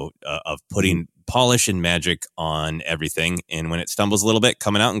putting polish and magic on everything. And when it stumbles a little bit,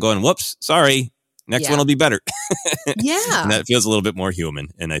 coming out and going, whoops, sorry. Next one will be better. Yeah. And that feels a little bit more human.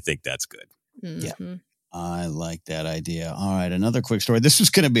 And I think that's good. Mm-hmm. Yeah. I like that idea. All right. Another quick story. This was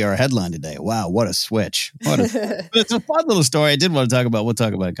going to be our headline today. Wow. What a switch. But it's a fun little story. I did want to talk about. We'll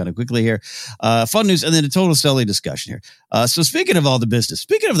talk about it kind of quickly here. Fun news and then a total silly discussion here. So speaking of all the business,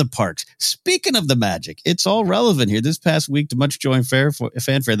 speaking of the parks, speaking of the magic, it's all relevant here. This past week, to much joy and fanfare,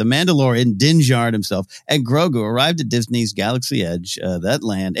 the Mandalorian, Din Djarin himself, and Grogu arrived at Disney's Galaxy Edge, that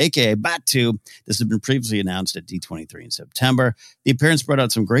land, a.k.a. Batuu. This had been previously announced at D23 in September. The appearance brought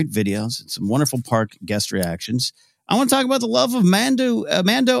out some great videos and some wonderful park guest reactions. I want to talk about the love of Mando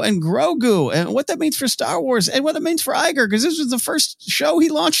and Grogu and what that means for Star Wars and what it means for Iger, because this was the first show he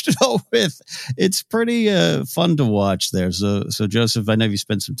launched it all with. It's pretty fun to watch there. So Joseph, I know you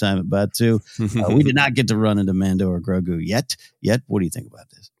spent some time at Batuu. We did not get to run into Mando or Grogu yet. What do you think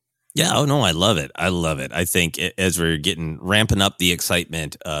about this? Yeah, oh no, I love it. I think as we're ramping up the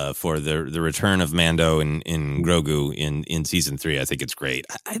excitement for the return of Mando and Grogu in season 3, I think it's great.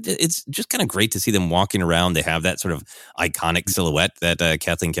 It's just kind of great to see them walking around. They have that sort of iconic silhouette that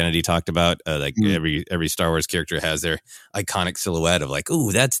Kathleen Kennedy talked about. Every Star Wars character has their iconic silhouette of like,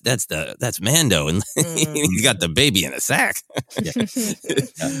 ooh, that's Mando, and he's got the baby in a sack.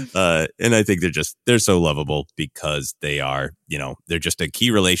 And I think they're so lovable because they are, they're just a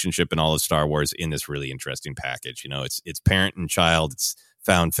key relationship in all of Star Wars in this really interesting package. It's parent and child, it's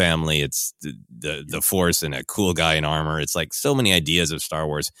found family, it's the Force and a cool guy in armor. It's like so many ideas of Star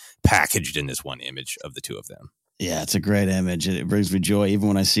Wars packaged in this one image of the two of them. Yeah, it's a great image. It brings me joy even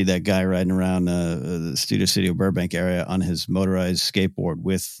when I see that guy riding around the Studio City Burbank area on his motorized skateboard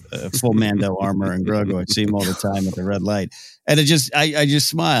with full Mando armor and Grogu. I see him all the time at the red light, and I just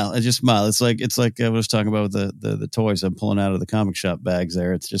smile. It's like I was talking about with the toys I'm pulling out of the comic shop bags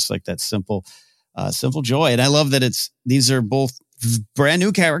there. It's just like that simple joy, and I love that these are both brand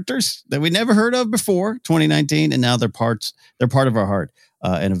new characters that we never heard of before 2019, and now they're part of our heart.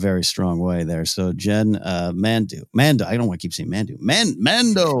 In a very strong way there. So Jen, Mando, I don't want to keep saying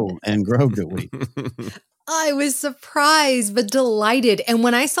Mando and Grogu. I was surprised, but delighted. And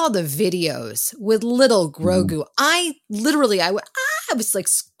when I saw the videos with little Grogu, I was like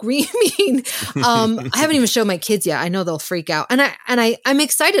screaming. I haven't even showed my kids yet. I know they'll freak out. And I'm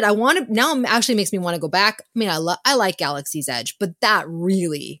excited. Now actually makes me want to go back. I mean, I like Galaxy's Edge, but that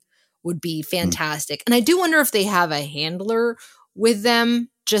really would be fantastic. And I do wonder if they have a handler with them,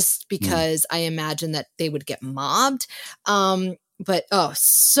 just because I imagine that they would get mobbed. but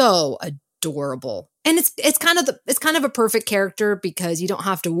so adorable. And it's kind of a perfect character because you don't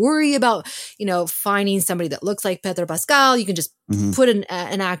have to worry about, finding somebody that looks like Pedro Pascal. You can just put an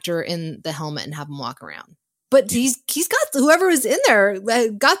actor in the helmet and have him walk around. But he's got, whoever is in there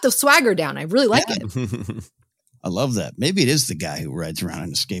got the swagger down. I really like it. I love that. Maybe it is the guy who rides around on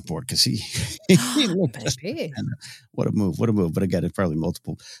a skateboard because he maybe. What a move. But again, it's probably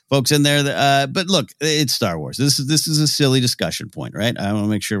multiple folks in there. But look, it's Star Wars. This is a silly discussion point, right? I want to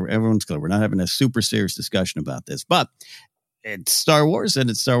make sure everyone's clear. We're not having a super serious discussion about this, but it's Star Wars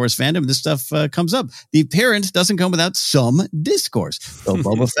and it's Star Wars fandom. This stuff comes up. The appearance doesn't come without some discourse. So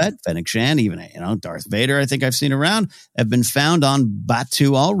Boba Fett, Fennec Shand, even Darth Vader, I think I've seen around, have been found on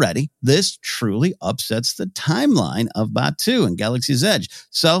Batuu already. This truly upsets the timeline of Batuu and Galaxy's Edge.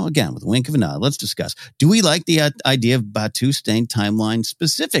 So again, with a wink of an eye, let's discuss. Do we like the idea of Batuu staying timeline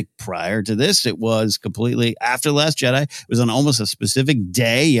specific? Prior to this, it was completely after The Last Jedi. It was on almost a specific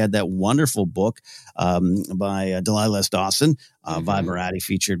day. You had that wonderful book by Delilah S. Dawson. Vi Maratti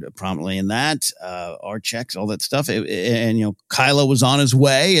featured prominently in that. Archex, all that stuff. And Kylo was on his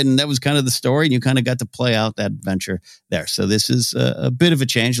way, and that was kind of the story, and you kind of got to play out that adventure there. So this is a bit of a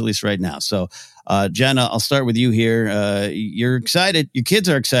change, at least right now. So Jenna, I'll start with you here. You're excited. Your kids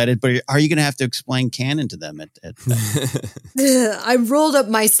are excited, but are you going to have to explain canon to them? I rolled up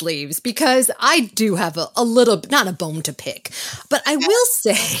my sleeves because I do have a little, not a bone to pick, but I will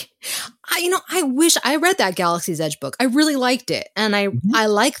say, I wish I read that Galaxy's Edge book. I really liked it. And I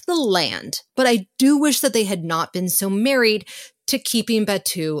like the land, but I do wish that they had not been so married to keeping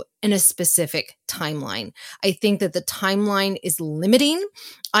Batuu in a specific timeline. I think that the timeline is limiting.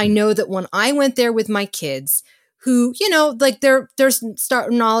 I know that when I went there with my kids, who, their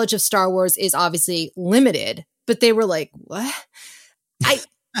knowledge of Star Wars is obviously limited, but they were like, what? I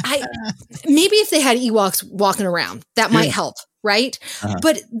maybe if they had Ewoks walking around, that might help, right?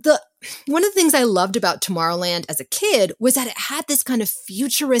 But one of the things I loved about Tomorrowland as a kid was that it had this kind of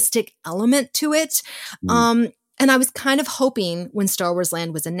futuristic element to it. And I was kind of hoping when Star Wars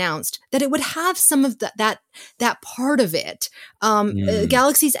Land was announced that it would have some of that part of it.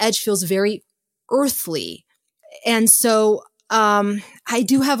 Galaxy's Edge feels very earthly. And so I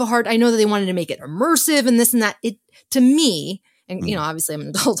do have I know that they wanted to make it immersive and this and that. To me, and obviously I'm an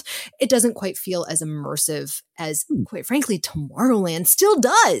adult, it doesn't quite feel as immersive as, quite frankly, Tomorrowland still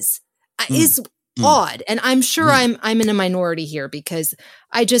does. Is odd. And I'm sure I'm in a minority here because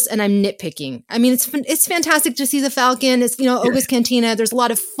I'm nitpicking. I mean, it's fantastic to see the Falcon. It's, Oga's Cantina. There's a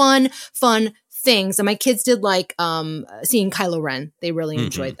lot of fun things. And my kids did like seeing Kylo Ren. They really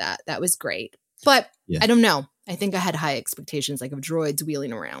enjoyed that. That was great. But I don't know. I think I had high expectations, like of droids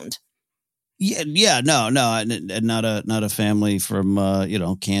wheeling around. Yeah, no, and not a family from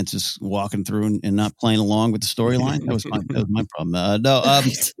Kansas walking through and not playing along with the storyline. That was my problem. No,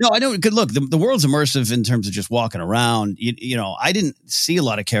 I know. Good look. The world's immersive in terms of just walking around. I didn't see a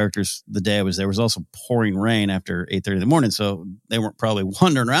lot of characters the day I was there. It was also pouring rain after 8:30 in the morning, so they weren't probably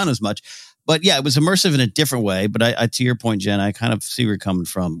wandering around as much. But yeah, it was immersive in a different way. But I to your point, Jen, I kind of see where you're coming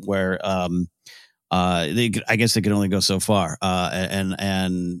from. Where I guess they could only go so far,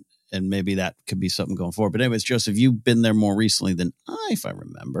 and maybe that could be something going forward. But anyways, Joseph, you've been there more recently than I, if I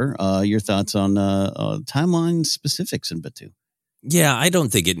remember. Your thoughts on timeline specifics in Batuu? Yeah, I don't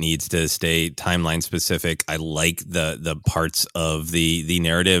think it needs to stay timeline specific. I like the parts of the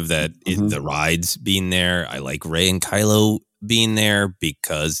narrative that the rides being there. I like Rey and Kylo being there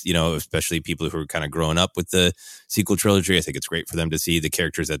because, especially people who are kind of growing up with the sequel trilogy, I think it's great for them to see the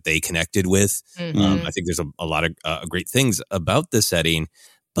characters that they connected with. I think there's a lot of great things about the setting.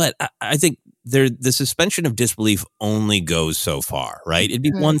 But I think the suspension of disbelief only goes so far, right? It'd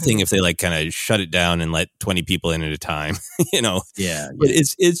be one thing if they kind of shut it down and let 20 people in at a time, Yeah. But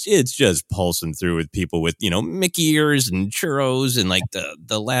it's just pulsing through with people with, Mickey ears and churros. And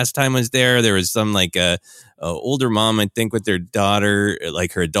the last time I was there was some older mom, I think, with their daughter,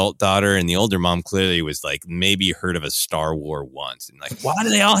 like her adult daughter. And the older mom clearly was maybe heard of a Star Wars once. And why do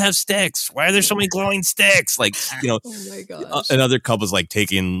they all have sticks? Why are there so many glowing sticks? Oh my gosh. Another couple's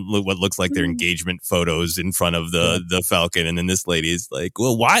taking what looks like their engagement photos in front of the Falcon. And then this lady is like,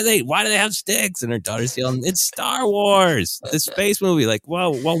 well, why do they have sticks? And her daughter's yelling, it's Star Wars, the space movie.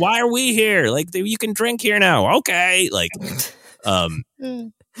 Well, why are we here? You can drink here now. Okay.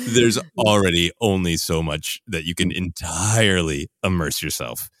 There's already only so much that you can entirely immerse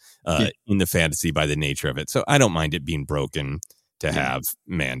yourself in the fantasy by the nature of it. So I don't mind it being broken to have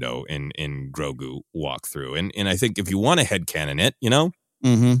Mando and Grogu walk through. And I think if you want to headcanon it,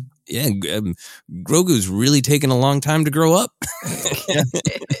 Yeah, Grogu's really taken a long time to grow up.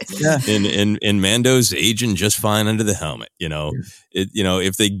 Yeah. And Mando's aging just fine under the helmet.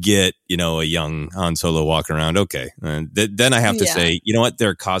 If they get a young Han Solo walking around, okay, then I have to say, you know what?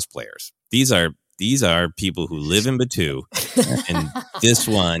 They're cosplayers. These are people who live in Batuu, and this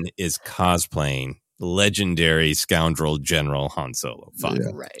one is cosplaying legendary scoundrel General Han Solo. Fuck.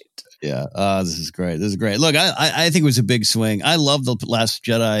 Yeah. Right. Yeah. This is great. Look, I think it was a big swing. I love the Last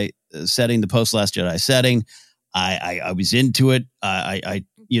Jedi setting, the post Last Jedi setting. I was into it. I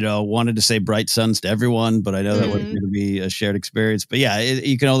wanted to say bright suns to everyone, but I know that wasn't going to be a shared experience. But yeah,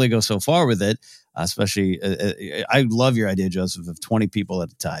 you can only go so far with it. Especially, I love your idea, Joseph, of 20 people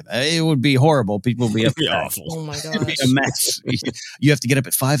at a time. It would be horrible. People would be awful. Oh my gosh. It'd be a mess. You have to get up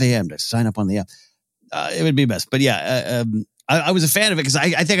at 5 a.m. to sign up on the app. It would be a mess. But yeah, I was a fan of it because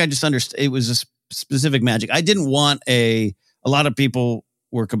I think I just understood it was a specific magic. I didn't want a lot of people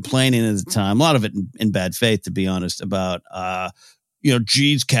were complaining at the time, a lot of it in bad faith, to be honest, about,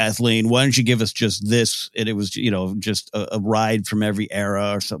 geez, Kathleen, why don't you give us just this? And it was, just a ride from every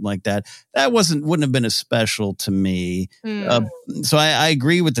era or something like that. That wouldn't have been as special to me. So I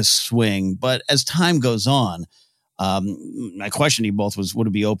agree with the swing, but as time goes on, my question to you both was, would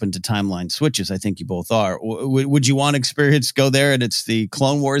it be open to timeline switches? I think you both are. Would you want experience go there and it's the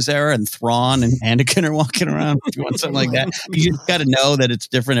Clone Wars era and Thrawn and Anakin are walking around? Would you want something like that? You just got to know that it's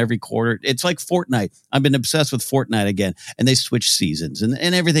different every quarter. It's like Fortnite. I've been obsessed with Fortnite again, and they switch seasons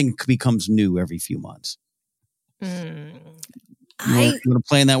and everything becomes new every few months. You want to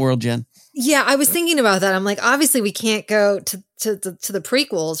play in that world, Jen? Yeah, I was thinking about that. I'm like, obviously we can't go to the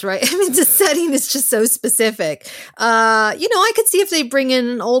prequels, right? I mean, the setting is just so specific. I could see if they bring in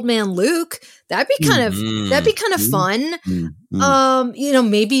an old man Luke. That'd be kind of fun.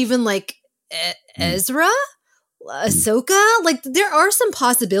 Maybe even like Ezra, Ahsoka. Like there are some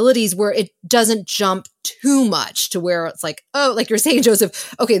possibilities where it doesn't jump too much to where it's like, oh, like you're saying,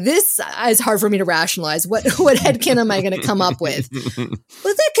 Joseph, okay, this is hard for me to rationalize. What headcanon am I going to come up with?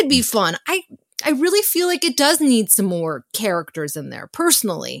 But that could be fun. I really feel like it does need some more characters in there.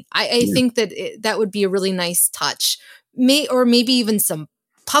 Personally, I think that that would be a really nice touch. Or maybe even some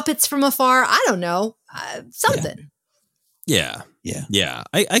puppets from afar. I don't know. Something. Yeah.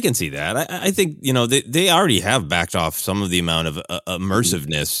 I can see that. I think, they already have backed off some of the amount of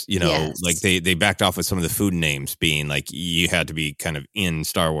immersiveness, like they backed off with some of the food names being like, you had to be kind of in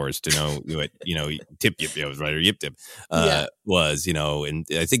Star Wars to know what, Tip Yip was right, or Yip Tip was, and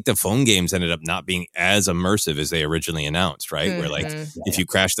I think the phone games ended up not being as immersive as they originally announced, right? Where like, if you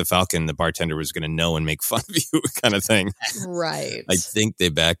crashed the Falcon, the bartender was going to know and make fun of you kind of thing. Right. I think they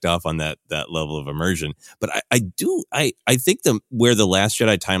backed off on that level of immersion, but I think where the Last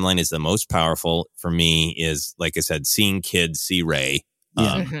Jedi timeline is the most powerful for me is, like I said, seeing kids see Rey,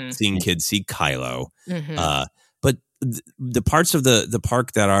 seeing kids see Kylo. But the parts of the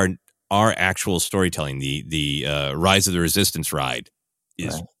park that are actual storytelling, the Rise of the Resistance ride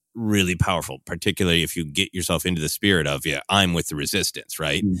is really powerful, particularly if you get yourself into the spirit of, I'm with the Resistance,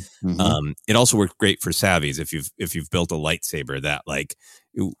 right? It also worked great for savvies if you've built a lightsaber that like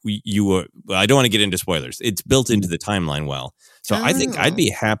I don't want to get into spoilers. It's built into the timeline well. So I think I'd be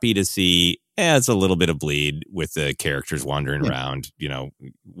happy to see it's a little bit of bleed with the characters wandering around.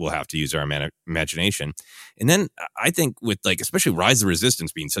 We'll have to use our imagination. And then I think with like, especially Rise of the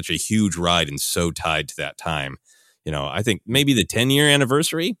Resistance being such a huge ride and so tied to that time, I think maybe the 10-year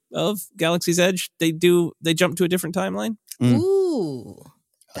anniversary of Galaxy's Edge, they jump to a different timeline. Ooh,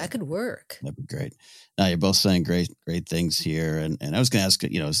 that could work. That'd be great. Now you're both saying great things here, and I was going to ask,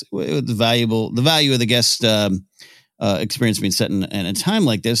 the value of the guest experience being set in a time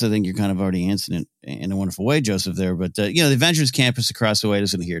like this. I think you're kind of already answering it in a wonderful way, Joseph. There, but the Avengers campus across the way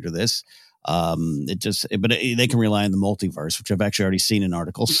doesn't adhere to this. They can rely on the multiverse, which I've actually already seen in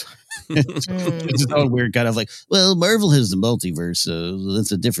articles. It's all weird, kind of like, well, Marvel has the multiverse, so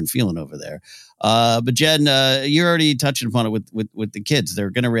that's a different feeling over there. But Jen, you're already touching upon it with the kids.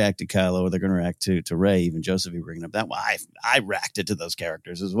 They're going to react to Kylo, or they're going to react to Rey. Even Joseph, you bringing up that. Well, I reacted to those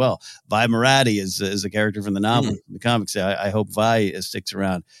characters as well. Vi Moradi is a character from the novel, the comics. I hope Vi sticks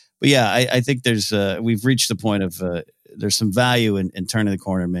around. But yeah, I think we've reached the point of there's some value in turning the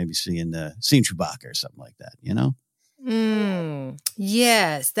corner, and maybe seeing Chewbacca or something like that.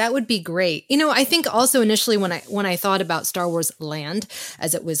 Yes, that would be great. I think also initially when I thought about Star Wars Land,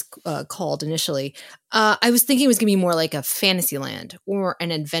 as it was called initially, I was thinking it was going to be more like a fantasy land or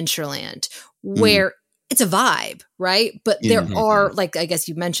an adventure land where it's a vibe, right? But there are, like I guess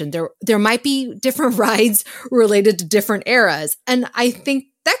you mentioned, there might be different rides related to different eras, and I think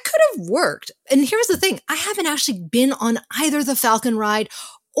that could have worked. And here's the thing. I haven't actually been on either the Falcon ride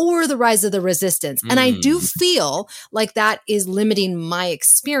or the Rise of the Resistance. And I do feel like that is limiting my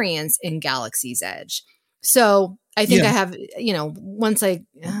experience in Galaxy's Edge. So I think I have, once I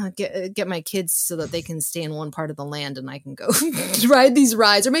get my kids so that they can stay in one part of the land and I can go ride these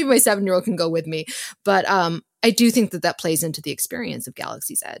rides, or maybe my 7-year-old can go with me. But I do think that plays into the experience of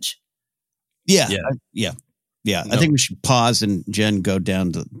Galaxy's Edge. Yeah. No. I think we should pause and Jen go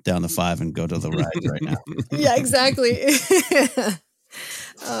down the 5 and go to the ride right now. Yeah, exactly.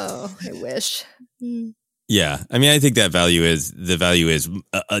 Oh, I wish. Yeah. I mean, I think the value is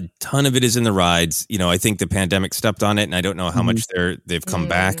a ton of it is in the rides. I think the pandemic stepped on it, and I don't know how much they've come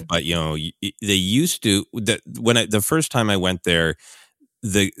back, but they used to, the first time I went there,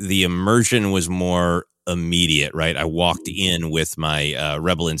 the immersion was more immediate, right? I walked in with my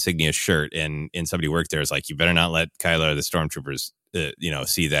Rebel Insignia shirt, and somebody worked there was like, you better not let Kylo or the Stormtroopers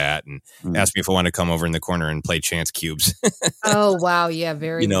see that, and asked me if I want to come over in the corner and play chance cubes. Oh wow, yeah,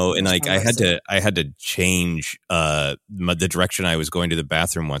 very. And like I had to change the direction I was going to the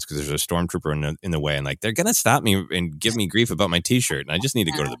bathroom once because there's a stormtrooper in the way, and like they're gonna stop me and give me grief about my T-shirt, and I just need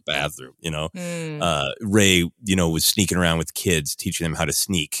to go to the bathroom. Rey, was sneaking around with kids, teaching them how to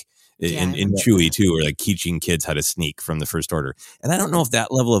sneak. In Chewie too, or like teaching kids how to sneak from the First Order, and I don't know if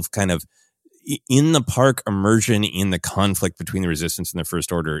that level of kind of in the park immersion in the conflict between the Resistance and the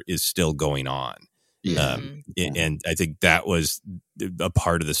First Order is still going on. And I think that was a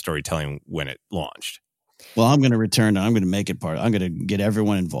part of the storytelling when it launched. Well, I'm going to return. I'm going to make it part. I'm going to get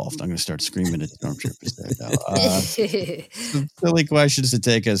everyone involved. I'm going to start screaming at stormtroopers there now. Silly questions to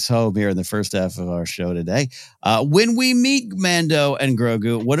take us home here in the first half of our show today. When we meet Mando and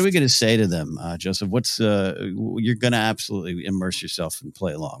Grogu, what are we going to say to them, Joseph? You're going to absolutely immerse yourself and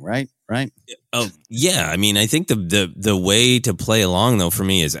play along, right? Right? Oh, yeah. I mean, I think the way to play along, though, for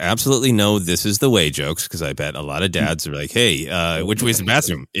me is absolutely no, this is the way jokes, because I bet a lot of dads are like, hey, which way's the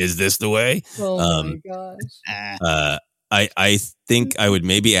bathroom? Is this the way? Oh, my gosh. I think I would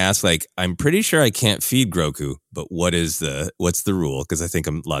maybe ask, like, I'm pretty sure I can't feed Grogu, but what's the rule? Because I think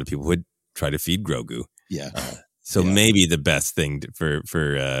a lot of people would try to feed Grogu. Yeah. Maybe the best thing for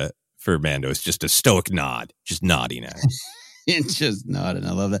Mando is just a stoic nod, just nodding at him. It's just nodding.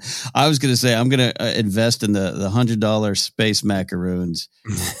 I love that. I was going to say I'm going to invest in the $100 space macaroons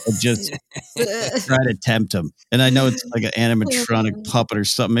and just try to tempt him. And I know it's like an animatronic puppet or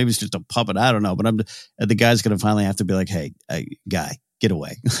something. Maybe it's just a puppet. I don't know. But the guy's going to finally have to be like, "Hey, guy, get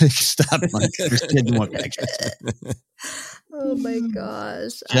away! Stop! There's kids more pictures." Oh my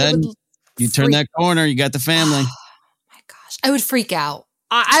gosh, Jen, you turn that corner. You got the family. Oh my gosh, I would freak out.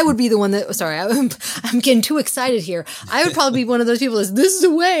 I would be the one that, sorry, I'm getting too excited here. I would probably be one of those people that's, this is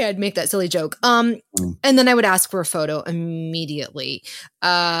the way. I'd make that silly joke. And then I would ask for a photo immediately.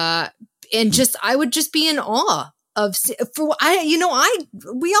 And I would just be in awe of,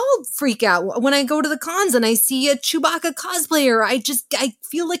 we all freak out when I go to the cons and I see a Chewbacca cosplayer. I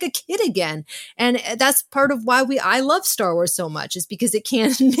feel like a kid again. And that's part of why I love Star Wars so much, is because it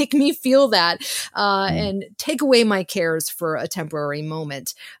can make me feel that, and take away my cares for a temporary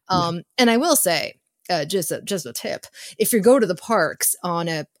moment. And I will say, just a tip. If you go to the parks on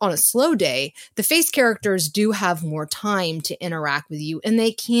a slow day, the face characters do have more time to interact with you, and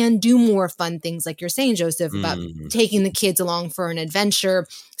they can do more fun things, like you're saying, Joseph, about taking the kids along for an adventure.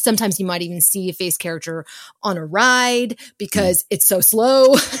 Sometimes you might even see a face character on a ride because it's so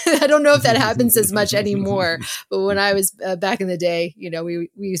slow. I don't know if that happens as much anymore, but when I was back in the day, we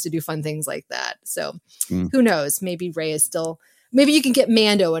used to do fun things like that. So who knows? Maybe Rey is still. Maybe you can get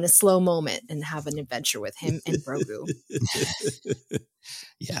Mando in a slow moment and have an adventure with him and Grogu.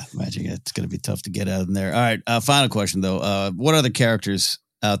 Yeah, imagine it's going to be tough to get out in there. All right, final question, though. What other characters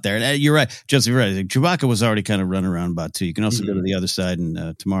out there? And you're right, Joseph, you're right. Chewbacca was already kind of running around about, too. You can also go to the other side and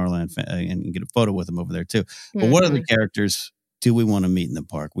Tomorrowland and get a photo with him over there, too. But what other characters do we want to meet in the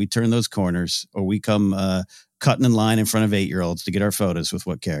park? We turn those corners, or we come cutting in line in front of 8-year-olds to get our photos with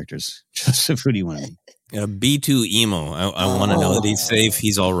what characters? Joseph, who do you want to meet? B2 Emo. I want to know that he's safe.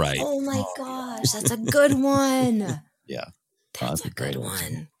 He's all right. Oh my gosh, that's a good one. Yeah, that's a good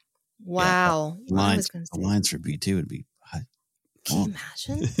one. Wow. Yeah, the lines for B2 would be. Can you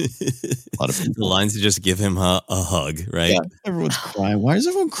imagine? A lot of the lines to just give him a hug, right? Yeah, everyone's crying. Why is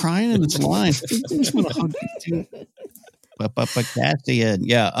everyone crying in its line? I just want to hug B2. Cassian.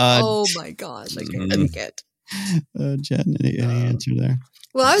 Yeah. Oh my gosh, I can't take it. Jen, any answer there?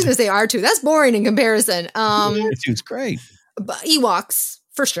 Well, I was going to say R2. That's boring in comparison. R2's great. But Ewoks,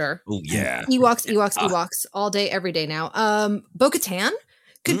 for sure. Oh, yeah. Ewoks, all day, every day now. Bo-Katan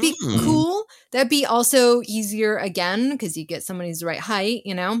could be cool. That'd be also easier again, because you get someone who's the right height,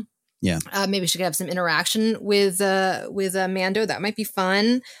 Yeah. Maybe she could have some interaction with Mando. That might be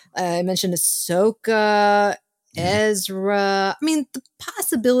fun. I mentioned Ahsoka, Ezra. I mean, the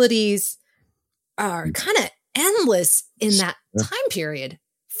possibilities are kind of endless in that time period.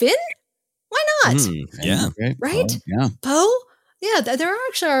 Finn? Why not? Yeah. Right? Yeah. Poe? Yeah, there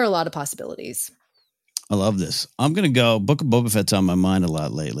actually are a lot of possibilities. I love this. I'm going to go. Book of Boba Fett's on my mind a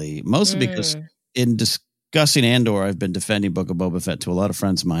lot lately, mostly because in discussing Andor, I've been defending Book of Boba Fett to a lot of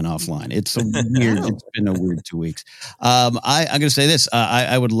friends of mine offline. It's a weird. It's been a weird 2 weeks. I'm going to say this.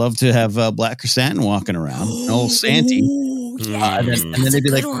 I would love to have Black Chrysanthemum walking around, old Santy. And then they'd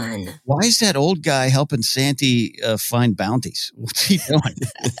be like, why is that old guy helping Santy find bounties? What's he doing?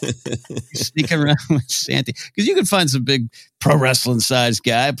 He's sneaking around with Santy. Because you can find some big pro wrestling sized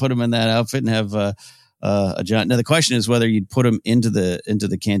guy, put him in that outfit and have a giant. Now, the question is whether you'd put him into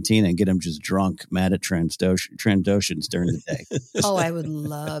the cantina and get him just drunk, mad at Trandoshans during the day. Oh, I would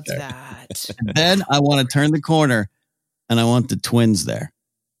love that. And then I want to turn the corner and I want the twins there.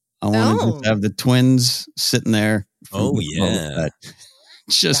 I want to just have the twins sitting there. Oh, yeah.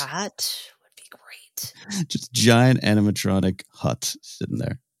 Just that would be great. Just giant animatronic huts sitting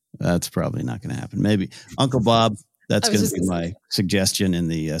there. That's probably not going to happen. Maybe Uncle Bob. That's going to be my suggestion in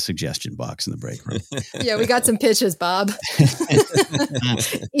the suggestion box in the break room. Yeah, we got some pitches, Bob.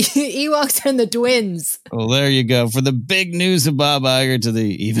 Ewoks and the twins. Well, there you go. For the big news of Bob Iger to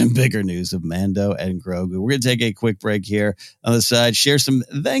the even bigger news of Mando and Grogu. We're going to take a quick break here on the side, share some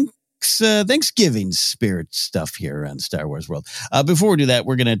Thanksgiving spirit stuff here around Star Wars world. Before we do that,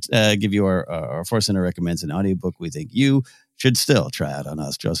 we're going to give you our Force Center recommends an audiobook we think you should still try out on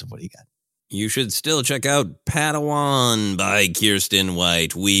us. Joseph, what do you got? You should still check out Padawan by Kirsten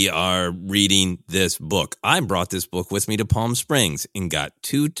White. We are reading this book. I brought this book with me to Palm Springs and got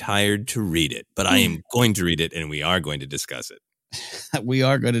too tired to read it, but I am going to read it and we are going to discuss it. We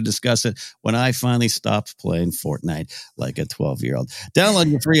are going to discuss it when I finally stopped playing Fortnite like a 12-year-old.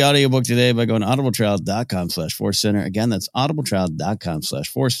 Download your free audiobook today by going to audibletrial.com/Force Center. Again, that's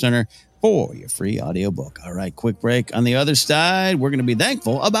audibletrial.com/Force Center for your free audiobook. All right, quick break. On the other side, we're going to be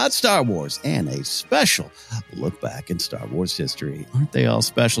thankful about Star Wars and a special look back in Star Wars history. Aren't they all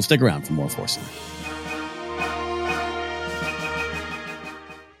special? Stick around for more Force Center.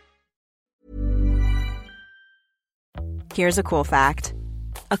 Here's a cool fact.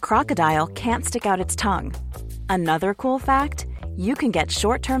 A crocodile can't stick out its tongue. Another cool fact, you can get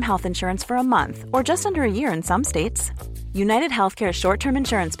short-term health insurance for a month or just under a year in some states. United Healthcare short-term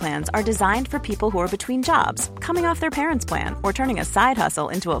insurance plans are designed for people who are between jobs, coming off their parents' plan, or turning a side hustle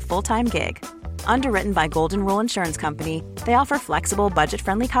into a full-time gig. Underwritten by Golden Rule Insurance Company, they offer flexible,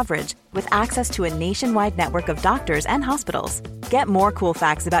 budget-friendly coverage with access to a nationwide network of doctors and hospitals. Get more cool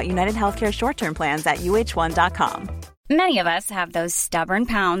facts about United Healthcare short-term plans at uh1.com. Many of us have those stubborn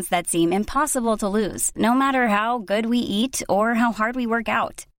pounds that seem impossible to lose, no matter how good we eat or how hard we work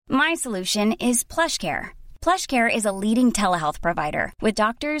out. My solution is PlushCare. PlushCare is a leading telehealth provider with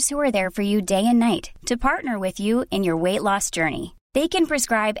doctors who are there for you day and night to partner with you in your weight loss journey. They can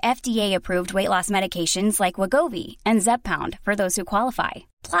prescribe FDA-approved weight loss medications like Wegovy and Zepbound for those who qualify.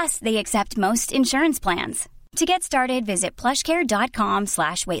 Plus, they accept most insurance plans. To get started, visit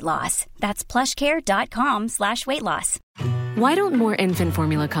plushcare.com/weightloss. That's plushcare.com/weightloss. Why don't more infant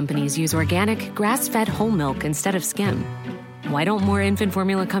formula companies use organic, grass-fed whole milk instead of skim? Why don't more infant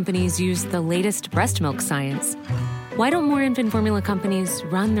formula companies use the latest breast milk science? Why don't more infant formula companies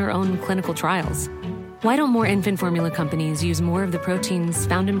run their own clinical trials? Why don't more infant formula companies use more of the proteins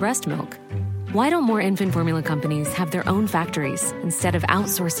found in breast milk? Why don't more infant formula companies have their own factories instead of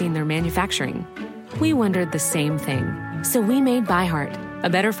outsourcing their manufacturing? We wondered the same thing. So we made ByHeart, a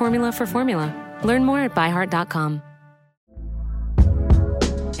better formula for formula. Learn more at byheart.com.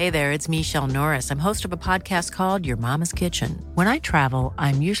 Hey there, it's Michelle Norris. I'm host of a podcast called Your Mama's Kitchen. When I travel,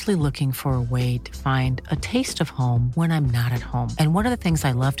 I'm usually looking for a way to find a taste of home when I'm not at home. And one of the things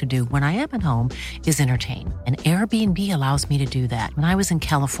I love to do when I am at home is entertain. And Airbnb allows me to do that. When I was in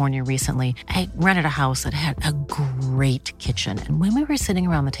California recently, I rented a house that had a great kitchen. And when we were sitting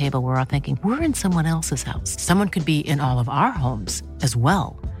around the table, we were all thinking, we're in someone else's house. Someone could be in all of our homes as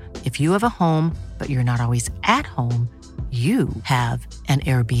well. If you have a home, but you're not always at home, you have an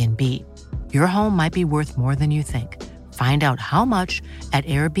Airbnb. Your home might be worth more than you think. Find out how much at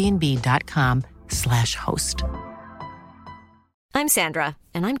airbnb.com/host. I'm Sandra,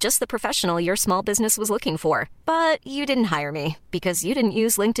 and I'm just the professional your small business was looking for. But you didn't hire me because you didn't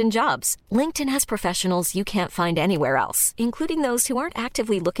use LinkedIn Jobs. LinkedIn has professionals you can't find anywhere else, including those who aren't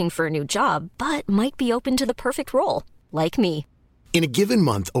actively looking for a new job, but might be open to the perfect role, like me. In a given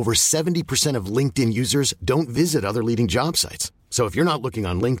month, over 70% of LinkedIn users don't visit other leading job sites. So if you're not looking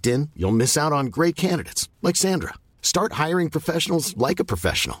on LinkedIn, you'll miss out on great candidates like Sandra. Start hiring professionals like a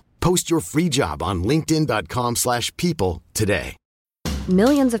professional. Post your free job on linkedin.com/people today.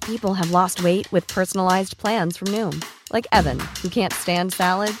 Millions of people have lost weight with personalized plans from Noom. Like Evan, who can't stand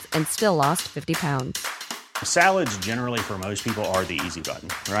salads and still lost 50 pounds. Salads generally for most people are the easy button,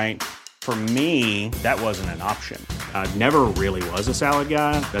 right? For me, that wasn't an option. I never really was a salad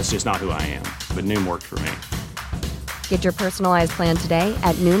guy. That's just not who I am. But Noom worked for me. Get your personalized plan today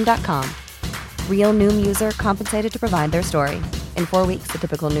at Noom.com. Real Noom user compensated to provide their story. In 4 weeks, the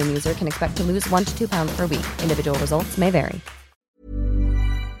typical Noom user can expect to lose 1 to 2 pounds per week. Individual results may vary.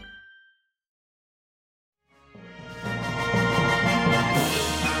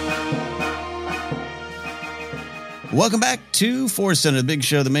 Welcome back to Force Center, the big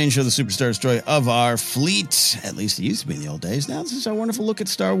show, the main show, the superstar story of our fleet. At least it used to be in the old days. Now this is our wonderful look at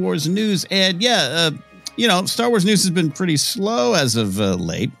Star Wars news. And Star Wars news has been pretty slow as of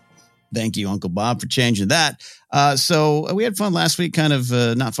late. Thank you, Uncle Bob, for changing that. So we had fun last week, kind of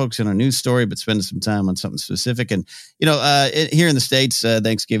not focusing on a news story, but spending some time on something specific. And, here in the States,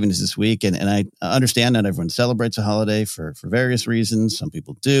 Thanksgiving is this week. And I understand not everyone celebrates a holiday for various reasons. Some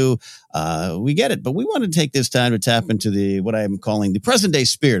people do. We get it. But we want to take this time to tap into what I'm calling the present day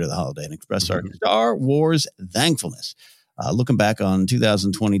spirit of the holiday and express our Star Wars thankfulness. Looking back on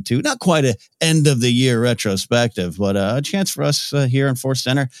 2022, not quite an end of the year retrospective, but a chance for us here in Force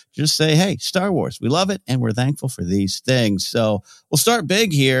Center to just say, hey, Star Wars, we love it, and we're thankful for these things. So we'll start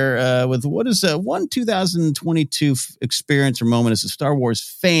big here with what is one 2022 experience or moment as a Star Wars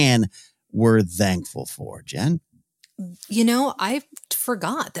fan we're thankful for, Jen? I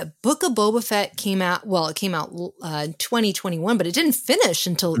forgot that Book of Boba Fett came out. Well, it came out 2021, but it didn't finish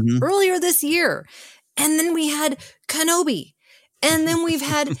until earlier this year. And then we had Kenobi, and then we've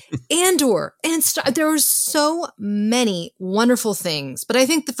had Andor, and there were so many wonderful things. But I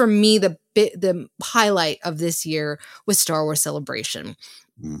think that for me, the highlight of this year was Star Wars Celebration.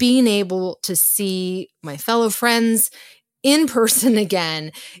 Being able to see my fellow friends in person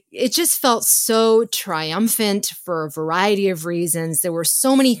again, it just felt so triumphant for a variety of reasons. There were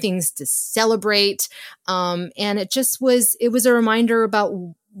so many things to celebrate, and it was a reminder about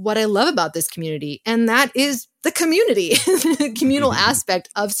what I love about this community, and that is the community, the communal aspect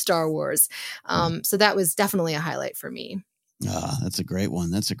of Star Wars. So that was definitely a highlight for me. That's a great one.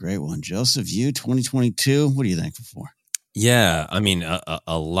 Joseph, you 2022, what are you thankful for? Yeah, I mean,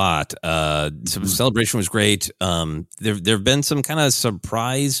 a lot. So Celebration was great. There have been some kind of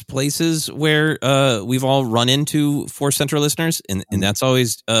surprise places where we've all run into Force Center listeners, and that's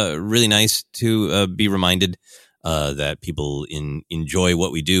always really nice to be reminded that people enjoy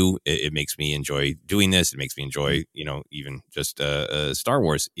what we do. It makes me enjoy doing this. It makes me enjoy, even just Star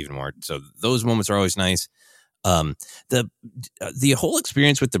Wars even more. So those moments are always nice. The whole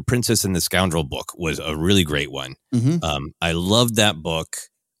experience with the Princess and the Scoundrel book was a really great one. I loved that book.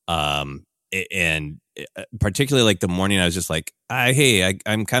 And particularly like the morning, I was just like,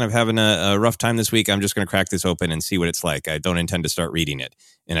 I'm kind of having a rough time this week. I'm just going to crack this open and see what it's like. I don't intend to start reading it.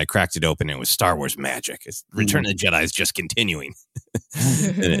 And I cracked it open and it was Star Wars magic. It's Return of the Jedi is just continuing.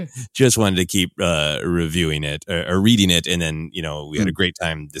 And just wanted to keep reviewing it or reading it. And then, we had a great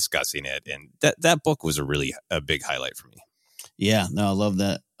time discussing it. And that book was a big highlight for me. Yeah, no, I love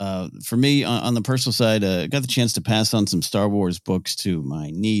that. For me, on the personal side, I got the chance to pass on some Star Wars books to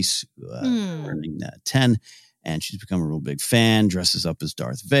my niece, turning 10, and she's become a real big fan, dresses up as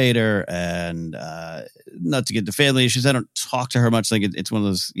Darth Vader, and not to get to family issues, I don't talk to her much. Like it's one of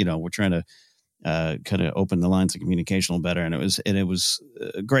those, we're trying to kind of open the lines of communication a little better, and it was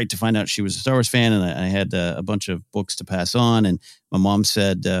great to find out she was a Star Wars fan, and I had a bunch of books to pass on, and my mom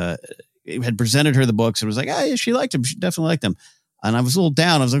said, had presented her the books and was like, yeah, she liked them. She definitely liked them. And I was a little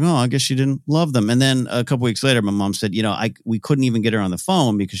down. I was like, I guess she didn't love them. And then a couple weeks later, my mom said, we couldn't even get her on the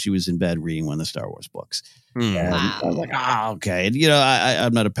phone because she was in bed reading one of the Star Wars books. And I was like, okay. And,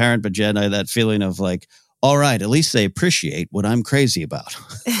 I'm not a parent, but Jen, I had that feeling of like, all right, at least they appreciate what I'm crazy about.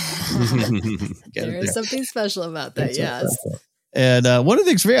 There is something special about that. Yes. And one of the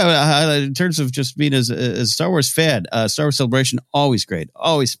things for me, in terms of just being as a Star Wars fan, Star Wars Celebration, always great,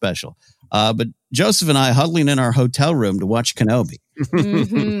 always special. But Joseph and I huddling in our hotel room to watch Kenobi.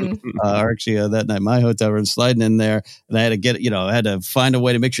 Actually, that night, my hotel room, sliding in there, and I had to I had to find a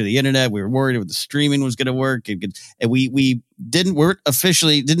way to make sure the internet. We were worried if the streaming was going to work, and we didn't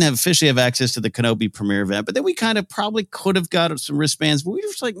officially have access to the Kenobi premiere event. But then we kind of probably could have got some wristbands, but we were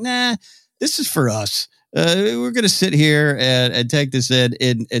just like, nah, this is for us. we're going to sit here and take this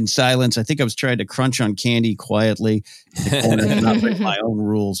in silence. I think I was trying to crunch on candy quietly in the corner and not break my own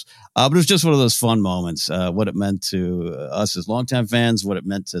rules. But it was just one of those fun moments, what it meant to us as longtime fans, what it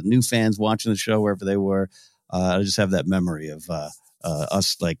meant to new fans watching the show wherever they were. I just have that memory of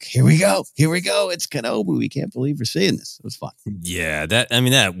us like, here we go. It's Kenobi. We can't believe we're seeing this. It was fun. Yeah,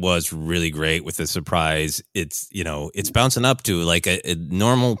 that was really great with the surprise. It's, it's bouncing up to like a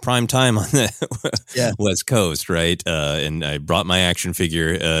normal prime time on the West Coast, right? And I brought my action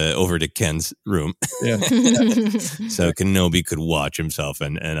figure over to Ken's room. Yeah. So Kenobi could watch himself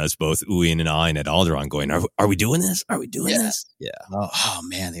and us both, Uwe and I, and at Alderaan going, are we doing this? Are we doing this? Yeah. Oh,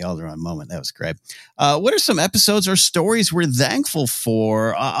 man, the Alderaan moment. That was great. What are some episodes or stories we're thankful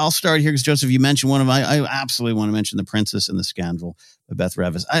for? I'll start here because Joseph, you mentioned one of my. I absolutely want to mention The Princess and the Scoundrel by Beth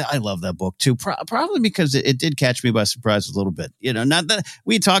Revis. I love that book too, probably because it did catch me by surprise a little bit. Not that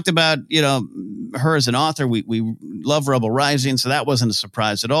we talked about her as an author. We love Rebel Rising, so that wasn't a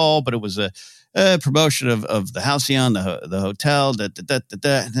surprise at all. But it was a promotion of the Halcyon, the hotel.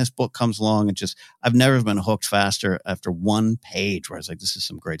 And this book comes along and just I've never been hooked faster after one page. Where I was like, this is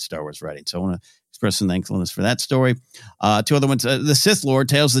some great Star Wars writing. So I want to express some thankfulness for that story. Two other ones, The Sith Lord,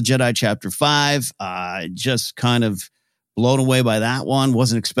 Tales of the Jedi, Chapter 5. Just kind of blown away by that one.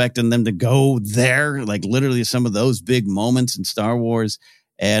 Wasn't expecting them to go there, like literally some of those big moments in Star Wars.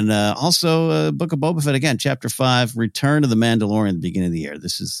 And also Book of Boba Fett, again, Chapter 5, Return of the Mandalorian at the beginning of the year.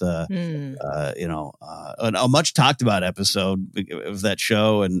 This is, a much talked about episode of that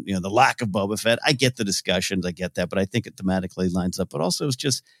show and, the lack of Boba Fett. I get the discussions. I get that. But I think it thematically lines up. But also it's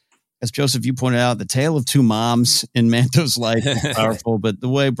just, as Joseph, you pointed out, the tale of two moms in Mando's life is powerful, but the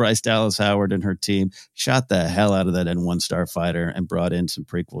way Bryce Dallas Howard and her team shot the hell out of that N1 Starfighter and brought in some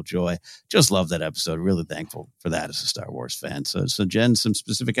prequel joy. Just love that episode. Really thankful for that as a Star Wars fan. So Jen, some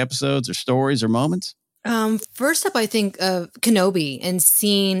specific episodes or stories or moments? First up, I think of Kenobi and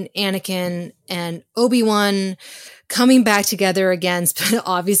seeing Anakin and Obi-Wan coming back together again,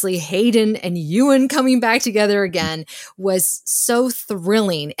 obviously Hayden and Ewan coming back together again was so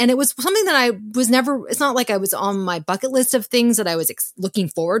thrilling. And it was something that I was never, it's not like I was on my bucket list of things that I was looking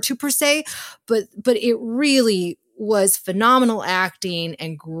forward to per se, but it really was phenomenal acting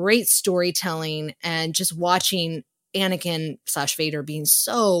and great storytelling and just watching Anakin / Vader being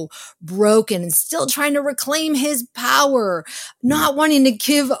so broken and still trying to reclaim his power, not wanting to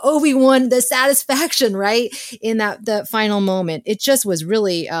give Obi-Wan the satisfaction, right? In the final moment. It just was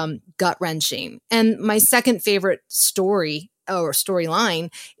really gut-wrenching. And my second favorite story or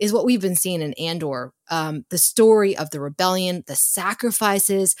storyline is what we've been seeing in Andor. The story of the rebellion, the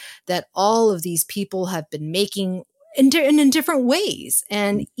sacrifices that all of these people have been making in different ways.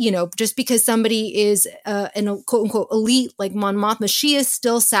 And, just because somebody is in a quote unquote elite like Mon Mothma, she is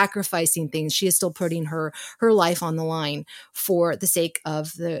still sacrificing things. She is still putting her life on the line for the sake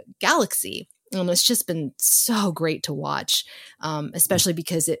of the galaxy. It's just been so great to watch, especially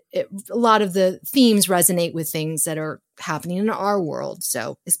because a lot of the themes resonate with things that are happening in our world.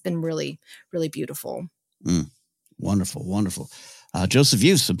 So it's been really, really beautiful. Wonderful, wonderful. Joseph,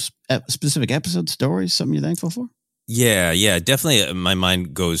 you some specific episode stories, something you're thankful for? Yeah, definitely. My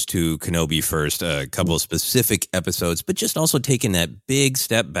mind goes to Kenobi first, a couple of specific episodes, but just also taking that big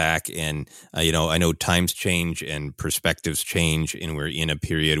step back. And, I know times change and perspectives change, and we're in a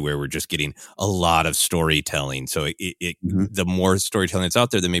period where we're just getting a lot of storytelling. So the more storytelling that's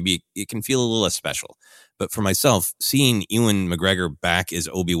out there, then maybe it can feel a little less special. But for myself, seeing Ewan McGregor back as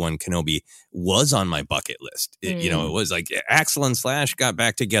Obi-Wan Kenobi was on my bucket list. It was like Axel and Slash got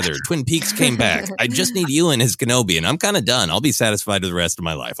back together. Twin Peaks came back. I just need Ewan as Kenobi, and I'm kind of done. I'll be satisfied with the rest of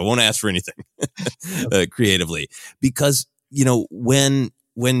my life. I won't ask for anything creatively. Because, when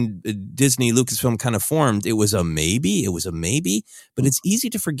Disney Lucasfilm kind of formed, it was a maybe, but it's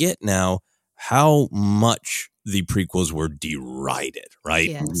easy to forget now how much the prequels were derided, right?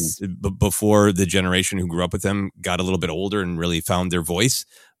 Yes. Before the generation who grew up with them got a little bit older and really found their voice.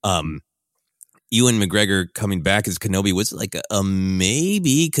 Ewan McGregor coming back as Kenobi was like a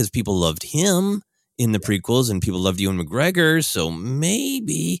maybe because people loved him in the prequels and people loved Ewan McGregor, so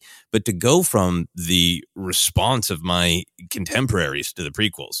maybe. But to go from the response of my contemporaries to the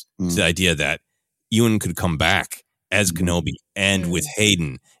prequels to the idea that Ewan could come back as Kenobi and with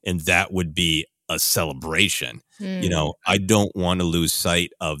Hayden, and that would be a celebration. I don't want to lose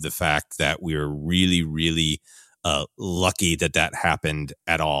sight of the fact that we're really, really lucky that happened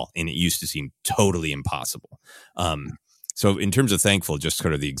at all. And it used to seem totally impossible. So in terms of thankful, just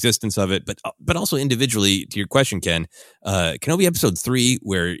sort of the existence of it, but also individually, to your question, Ken, Kenobi episode 3,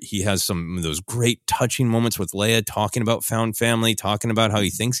 where he has some of those great touching moments with Leia, talking about found family, talking about how he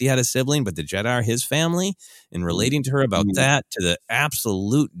thinks he had a sibling, but the Jedi are his family, and relating to her about that, to the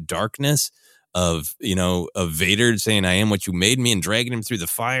absolute darkness of Vader saying, "I am what you made me," and dragging him through the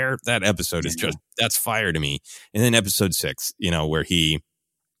fire. That episode is that's fire to me. And then episode 6, where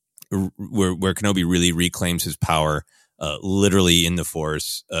Kenobi really reclaims his power, literally in the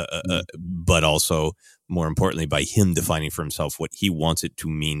Force, but also more importantly by him defining for himself what he wants it to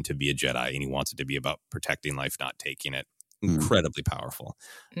mean to be a Jedi, and he wants it to be about protecting life, not taking it. Incredibly powerful.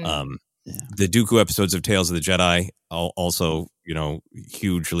 The Dooku episodes of Tales of the Jedi also,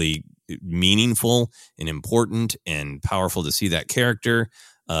 hugely meaningful and important and powerful to see that character.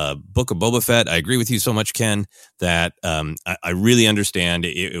 Book of Boba Fett, I agree with you so much, Ken, that I really understand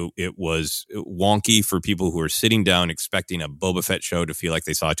it was wonky for people who are sitting down expecting a Boba Fett show to feel like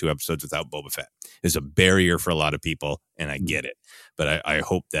they saw 2 episodes without Boba Fett. It's a barrier for a lot of people, and I get it. But I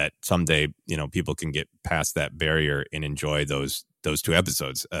hope that someday, people can get past that barrier and enjoy those 2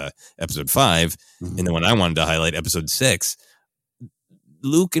 episodes. Episode 5, and the one I wanted to highlight, episode 6,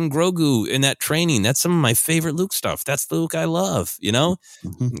 Luke and Grogu in that training. That's some of my favorite Luke stuff. That's the Luke I love,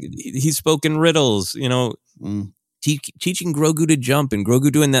 He's spoken riddles, teaching Grogu to jump and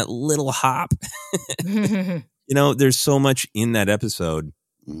Grogu doing that little hop. There's so much in that episode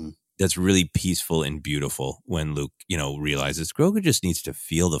that's really peaceful and beautiful when Luke, realizes Grogu just needs to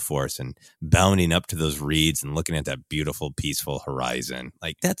feel the Force and bounding up to those reeds and looking at that beautiful, peaceful horizon.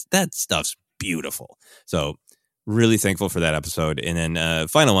 Like that stuff's beautiful. So really thankful for that episode. And then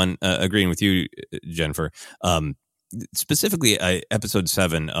final one, agreeing with you, Jennifer, specifically episode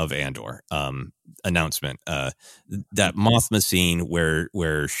 7 of Andor, announcement, that Mothma scene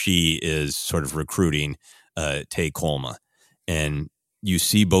where she is sort of recruiting Tay Kolma, and you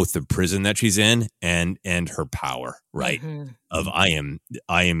see both the prison that she's in and her power, right? Of I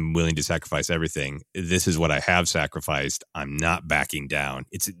am willing to sacrifice everything. This is what I have sacrificed. I'm not backing down.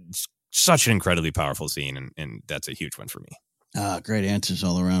 It's such an incredibly powerful scene, and that's a huge one for me. Great answers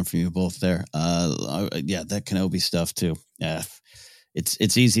all around from you both there. That Kenobi stuff too.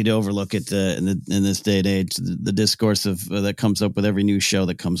 It's easy to overlook it in this day and age. The discourse of that comes up with every new show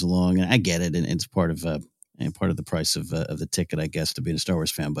that comes along, and I get it, and it's part of the price of the ticket, I guess, to being a Star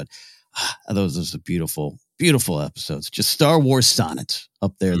Wars fan. But those are beautiful, beautiful episodes. Just Star Wars sonnets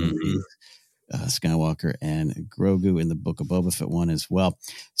up there. Skywalker and Grogu in the Book of Boba Fett one as well.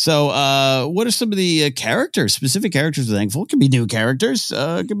 So what are some of the specific characters we're thankful? It could be new characters.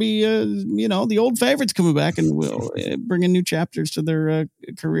 It could be, the old favorites coming back and we'll bring in new chapters to their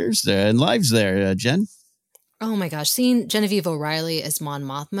careers there and lives there. Jen? Oh my gosh. Seeing Genevieve O'Reilly as Mon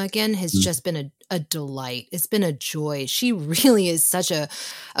Mothma again has just been a delight. It's been a joy. She really is such a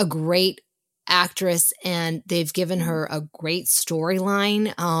great actress, and they've given her a great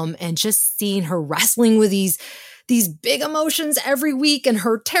storyline, and just seeing her wrestling with these big emotions every week and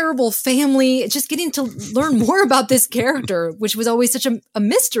her terrible family, just getting to learn more about this character, which was always such a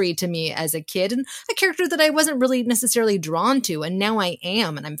mystery to me as a kid, and a character that I wasn't really necessarily drawn to, and now I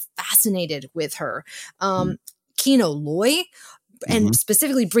am, and I'm fascinated with her. Kino Loy, and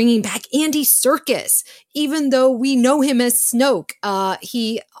specifically bringing back Andy Serkis, even though we know him as Snoke,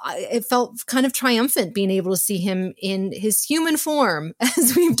 it felt kind of triumphant being able to see him in his human form,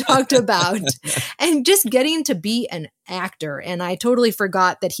 as we've talked about, and just getting to be an actor. And I totally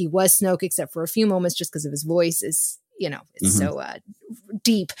forgot that he was Snoke, except for a few moments, just because of his voice is, it's so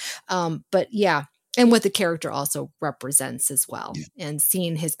deep. But yeah. And what the character also represents as well. Yeah. And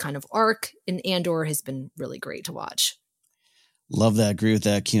seeing his kind of arc in Andor has been really great to watch. Love that. Agree with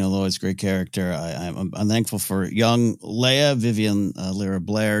that. Kino Loy is a great character. I'm thankful for young Leia, Vivian Lyra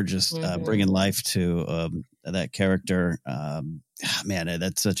Blair, just bringing life to that character. Man,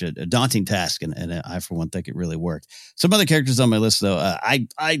 that's such a daunting task, and I, for one, think it really worked. Some other characters on my list, though,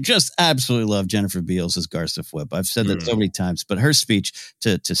 I just absolutely love Jennifer Beals as Garsa Fwip. I've said that so many times, but her speech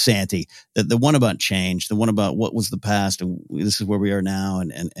to Santi, the one about change, the one about what was the past, and this is where we are now,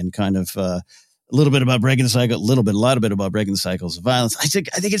 and kind of a little bit about breaking the cycle, a lot of bit about breaking the cycles of violence. I think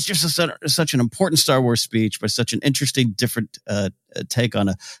it's just such an important Star Wars speech, but such an interesting, different take on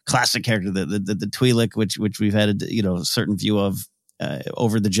a classic character, the Twi'lek, which we've had a certain view of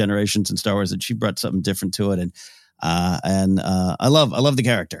over the generations in Star Wars, that she brought something different to it, and I love the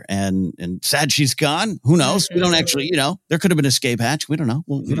character, and sad she's gone. Who knows? We don't actually, there could have been an escape hatch. We don't know.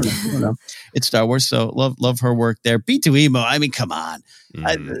 We don't know. It's Star Wars, so love her work there. B2EMO. I mean, come on.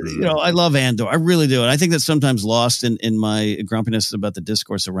 I love Andor. I really do, and I think that's sometimes lost in my grumpiness about the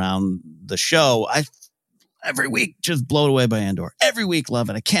discourse around the show. every week just blown away by Andor. Every week love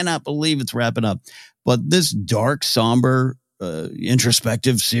it. I cannot believe it's wrapping up. But this dark, somber,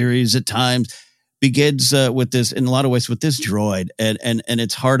 introspective series at times begins with this, in a lot of ways, with this droid, and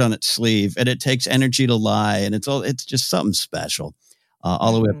it's hard on its sleeve, and it takes energy to lie, and it's just something special.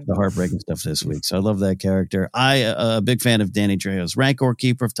 All the way up to the heartbreaking stuff this week. So I love that character. A big fan of Danny Trejo's Rancor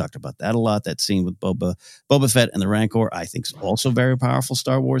Keeper. I've talked about that a lot. That scene with Boba Fett and the Rancor, I think, is also very powerful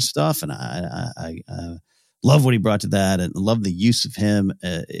Star Wars stuff. And I love what he brought to that, and love the use of him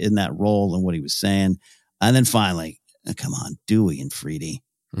in that role and what he was saying. And then finally, come on, Dewey and Freedy.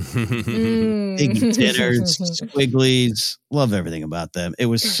 Iggy Titters, Squigglies, love everything about them. It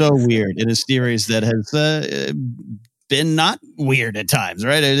was so weird in a series that has been not weird at times,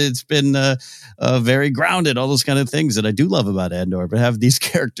 right? It's been very grounded, all those kind of things that I do love about Andor, but have these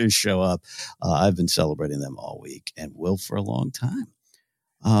characters show up. I've been celebrating them all week and will for a long time.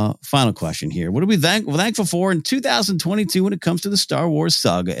 Final question here. What are we thankful for in 2022 when it comes to the Star Wars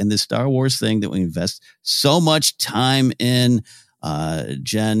saga and this Star Wars thing that we invest so much time in?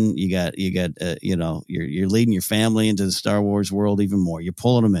 Jen, you're leading your family into the Star Wars world even more. You're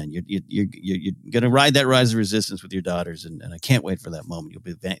pulling them in. You're going to ride that rise of resistance with your daughters, and I can't wait for that moment. You'll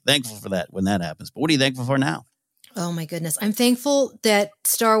be thankful for that when that happens. But what are you thankful for now? Oh my goodness. I'm thankful that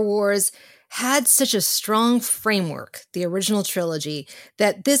Star Wars had such a strong framework, the original trilogy,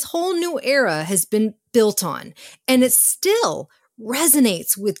 that this whole new era has been built on, and it still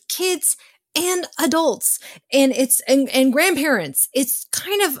resonates with kids and adults and grandparents. It's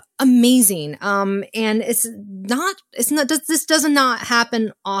kind of amazing. And this does not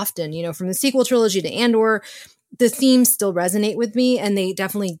happen often, from the sequel trilogy to Andor. The themes still resonate with me, and they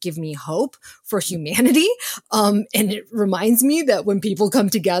definitely give me hope for humanity. And it reminds me that when people come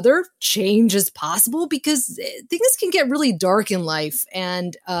together, change is possible, because things can get really dark in life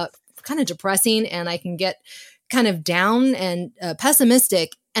and kind of depressing, and I can get kind of down and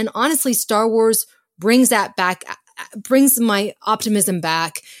pessimistic. And honestly, Star Wars brings that back, brings my optimism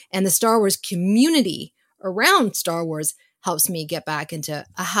back. And the Star Wars community around Star Wars helps me get back into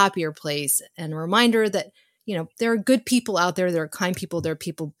a happier place, and a reminder that, there are good people out there. There are kind people. There are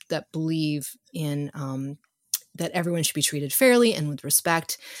people that believe in that everyone should be treated fairly and with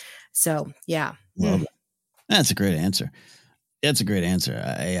respect. So, yeah. Well, that's a great answer. That's a great answer.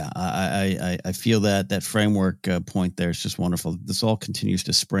 I feel that framework point there is just wonderful. This all continues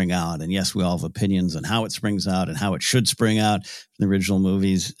to spring out. And yes, we all have opinions on how it springs out and how it should spring out from the original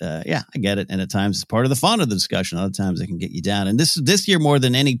movies. I get it. And at times it's part of the fun of the discussion. Other times it can get you down. And this year more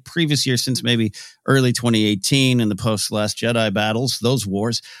than any previous year since maybe early 2018 in the post-Last Jedi battles, those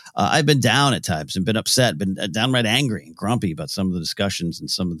wars, I've been down at times and been upset, been downright angry and grumpy about some of the discussions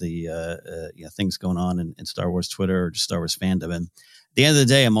and some of the things going on in Star Wars Twitter or just Star Wars fandom. And at the end of the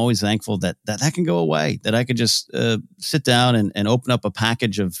day, I'm always thankful that can go away, that I could just sit down and open up a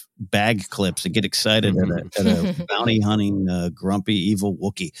package of bag clips and get excited at a bounty hunting, grumpy, evil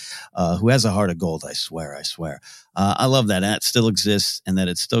Wookiee who has a heart of gold. I swear. I love that. And it still exists, and that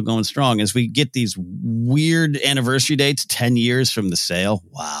it's still going strong as we get these weird anniversary dates, 10 years from the sale.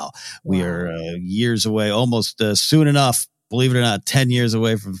 Wow. We are years away, almost soon enough. Believe it or not, 10 years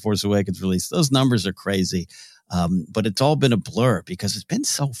away from The Force Awakens release. Those numbers are crazy. But it's all been a blur because it's been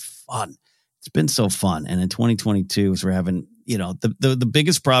so fun. It's been so fun. And in 2022, as we're having, the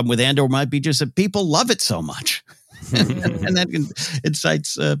biggest problem with Andor might be just that people love it so much. and that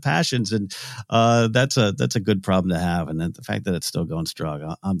incites passions. And that's a good problem to have. And the fact that it's still going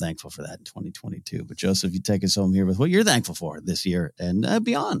strong, I'm thankful for that in 2022. But Joseph, you take us home here with what you're thankful for this year and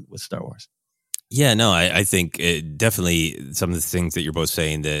beyond with Star Wars. Yeah, no, I think definitely some of the things that you're both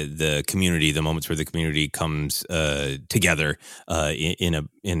saying, the community, the moments where the community comes together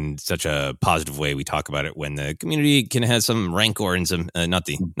in such a positive way. We talk about it when the community can have some rancor and some not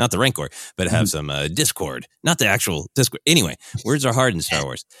the rancor, but have some discord, not the actual discord. Anyway, words are hard in Star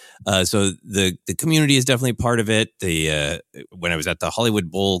Wars, so the community is definitely part of it. When I was at the Hollywood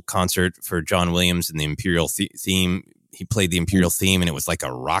Bowl concert for John Williams and the Imperial theme. He played the Imperial theme, and it was like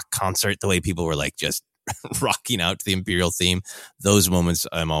a rock concert, the way people were like just rocking out to the Imperial theme. Those moments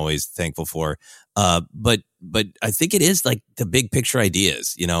I'm always thankful for. But I think it is like the big picture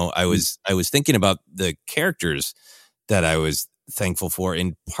ideas. I was thinking about the characters that I was thankful for.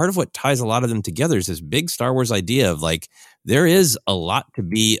 And part of what ties a lot of them together is this big Star Wars idea of like, there is a lot to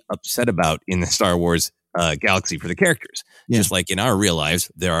be upset about in the Star Wars galaxy for the characters. Yeah. Just like in our real lives,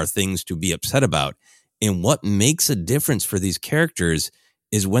 there are things to be upset about. And what makes a difference for these characters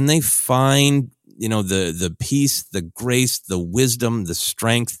is when they find, the peace, the grace, the wisdom, the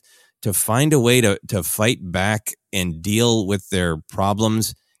strength to find a way to fight back and deal with their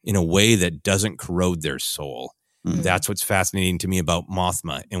problems in a way that doesn't corrode their soul. That's what's fascinating to me about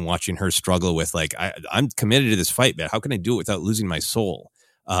Mothma and watching her struggle with, like, I'm committed to this fight, but how can I do it without losing my soul?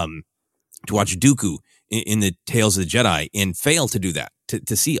 To watch Dooku in the Tales of the Jedi and fail to do that,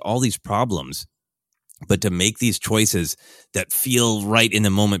 to see all these problems, but to make these choices that feel right in the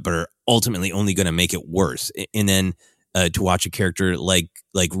moment, but are ultimately only going to make it worse. And then to watch a character like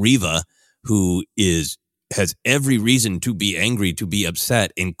Reva, who has every reason to be angry, to be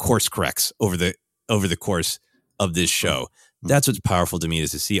upset, and course corrects over the course of this show. That's what's powerful to me,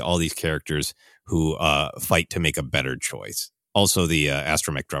 is to see all these characters who fight to make a better choice. Also, the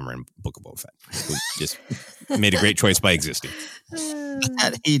astromech drummer in Book of Boba Fett, who just made a great choice by existing.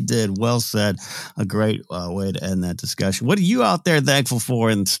 That he did. Well said. A great way to end that discussion. What are you out there thankful for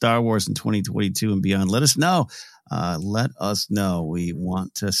in Star Wars in 2022 and beyond? Let us know. Let us know. We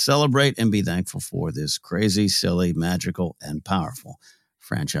want to celebrate and be thankful for this crazy, silly, magical, and powerful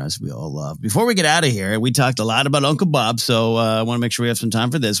franchise we all love. Before we get out of here, we talked a lot about Uncle Bob, so I want to make sure we have some time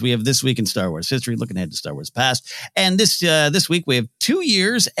for this. We have This Week in Star Wars History, looking ahead to Star Wars Past. And this week, we have 2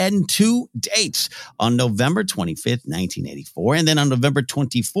 years and 2 dates. On November 25th, 1984, and then on November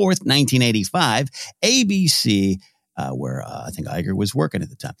 24th, 1985, ABC, where I think Iger was working at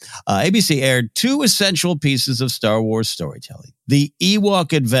the time, ABC aired 2 essential pieces of Star Wars storytelling. The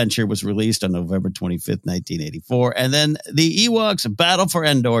Ewok Adventure was released on November 25th, 1984, and then the Ewoks Battle for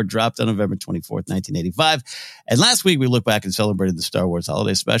Endor dropped on November 24th, 1985. And last week, we looked back and celebrated the Star Wars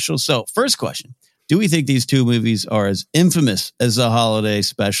Holiday Special. So, first question. Do we think these 2 movies are as infamous as the Holiday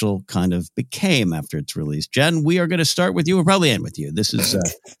Special kind of became after its release? Jen, we are going to start with you. We'll probably end with you. This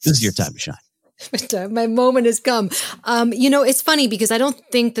is your time to shine. My moment has come. It's funny because I don't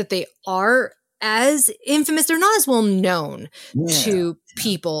think that they are as infamous. They're not as well known to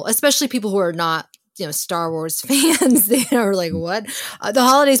people, especially people who are not, Star Wars fans. They are like, what? The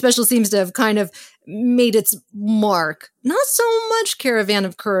Holiday Special seems to have kind of made its mark. Not so much Caravan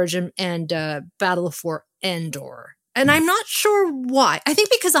of Courage and Battle for Endor. And I'm not sure why. I think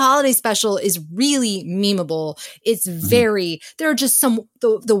because the Holiday Special is really memeable. It's there are just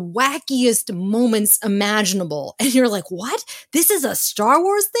the wackiest moments imaginable. And you're like, what? This is a Star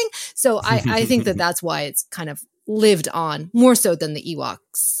Wars thing? So I think that's why it's kind of lived on more so than the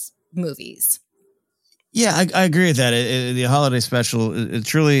Ewoks movies. Yeah, I agree with that. The Holiday Special, it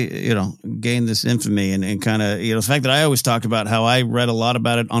truly, gained this infamy and kind of, the fact that I always talk about how I read a lot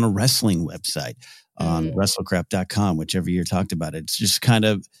about it on a wrestling website. On WrestleCrap.com, which every year talked about it. It's just kind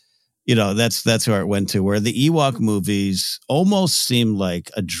of, that's where it went to, where the Ewok movies almost seemed like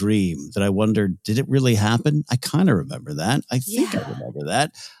a dream that I wondered, did it really happen? I kind of remember that. I think I remember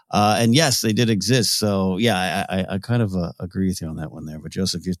that. And yes, they did exist. So yeah, I kind of agree with you on that one there. But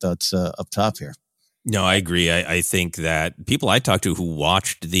Joseph, your thoughts up top here. No, I agree. I think that people I talked to who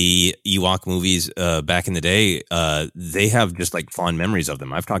watched the Ewok movies back in the day, they have just like fond memories of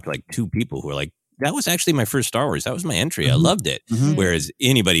them. I've talked to like 2 people who are like, that was actually my first Star Wars. That was my entry. I loved it. Whereas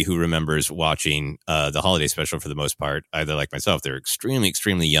anybody who remembers watching the Holiday Special, for the most part, either like myself, they're extremely,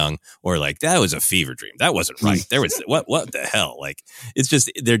 extremely young, or like, that was a fever dream. That wasn't right. There was what the hell? Like, it's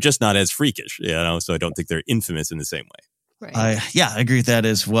just, they're just not as freakish, so I don't think they're infamous in the same way. Right. I agree with that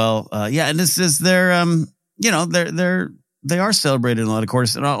as well. And this is their, they are celebrated in a lot of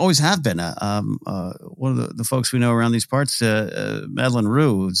quarters, and always have been. One of the folks we know around these parts, Madeline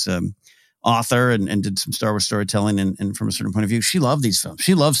Rue, who's author and did some Star Wars storytelling and from a certain point of view, she loved these films.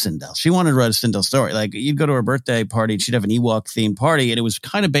 She loved Sindel. She wanted to write a Sindel story. Like, you'd go to her birthday party and she'd have an Ewok themed party, and it was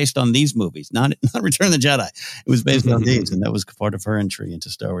kind of based on these movies, not Return of the Jedi. It was based on these, and that was part of her entry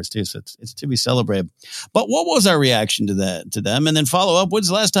into Star Wars too. So it's to be celebrated. But what was our reaction to them? And then follow up, when's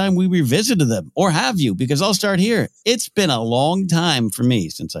the last time we revisited them? Or have you? Because I'll start here. It's been a long time for me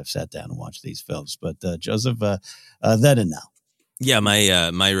since I've sat down and watched these films. But Joseph, then and now. Yeah,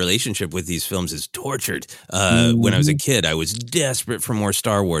 my relationship with these films is tortured. When I was a kid, I was desperate for more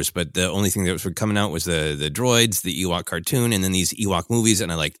Star Wars, but the only thing that was coming out was the droids, the Ewok cartoon, and then these Ewok movies,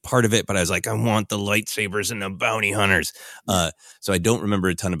 and I liked part of it, but I was like, I want the lightsabers and the bounty hunters. So I don't remember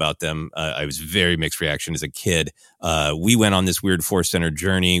a ton about them. I was very mixed reaction as a kid. We went on this weird Force-centered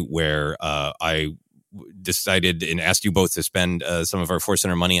journey where I decided and asked you both to spend some of our Force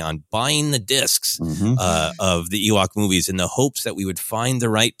Center money on buying the discs of the Ewok movies in the hopes that we would find the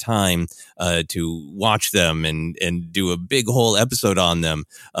right time to watch them and do a big whole episode on them.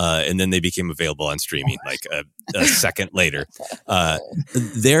 And then they became available on streaming like a second later.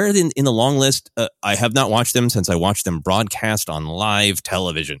 They're in the long list. I have not watched them since I watched them broadcast on live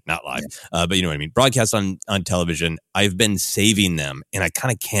television. Not live, but you know what I mean? Broadcast on television. I've been saving them, and I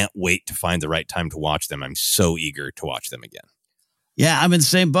kind of can't wait to find the right time to watch them. I'm so eager to watch them again. Yeah, I'm in the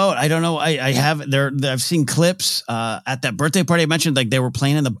same boat. I don't know. I've seen clips at that birthday party I mentioned, like they were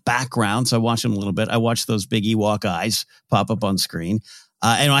playing in the background. So I watched them a little bit. I watched those big Ewok eyes pop up on screen.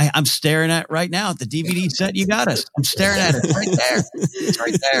 And I'm staring at right now at the DVD set. You got us. I'm staring at it right there. It's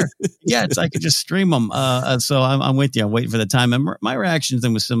right there. Yeah, I could just stream them. So I'm with you. I'm waiting for the time. And my reaction to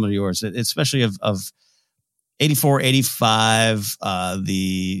them was similar to yours, especially of 84, 85.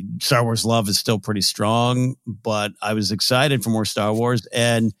 The Star Wars love is still pretty strong, but I was excited for more Star Wars.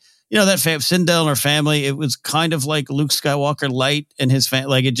 And, that Sindel and her family, it was kind of like Luke Skywalker light and his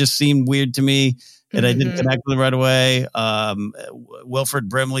family. Like, it just seemed weird to me. And I didn't connect with him right away. Wilford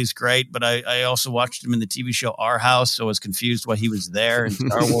Brimley's great, but I also watched him in the TV show Our House, so I was confused why he was there in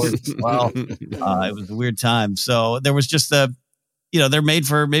Star Wars as well. It was a weird time. So there was just they're made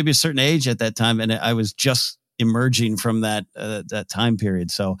for maybe a certain age at that time, and I was just emerging from that time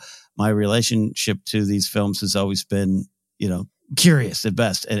period. So my relationship to these films has always been, curious at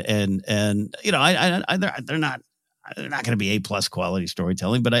best, and they're not. They're not going to be A+ quality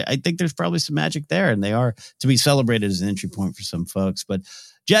storytelling, but I think there's probably some magic there, and they are to be celebrated as an entry point for some folks. But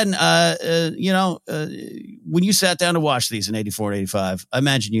Jen, when you sat down to watch these in 84 and 85, I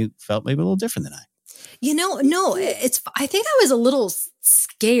imagine you felt maybe a little different than I. No, I think I was a little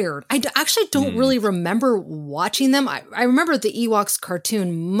scared. I actually don't really remember watching them. I remember the Ewoks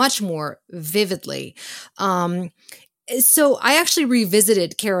cartoon much more vividly. So I actually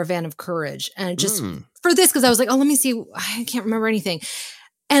revisited Caravan of Courage and just for this, because I was like, oh, let me see. I can't remember anything.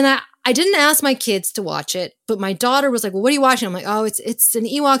 And I didn't ask my kids to watch it, but my daughter was like, well, what are you watching? I'm like, oh, it's an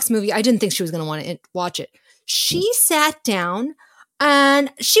Ewoks movie. I didn't think she was going to want to watch it. She sat down and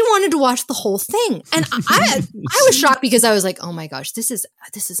she wanted to watch the whole thing. And I was shocked because I was like, oh my gosh, this is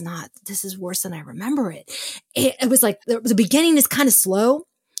worse than I remember it. It was like the beginning is kind of slow.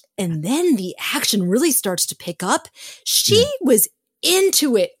 And then the action really starts to pick up. She was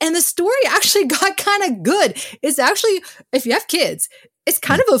into it. And the story actually got kind of good. It's actually, if you have kids, it's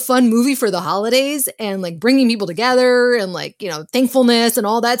kind of a fun movie for the holidays and like bringing people together and like, thankfulness and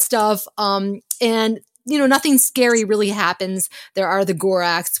all that stuff. And nothing scary really happens. There are the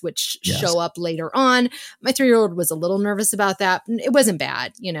Gorax, which show up later on. My 3-year-old was a little nervous about that. It wasn't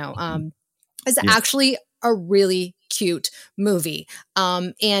bad, It's actually a really cute movie.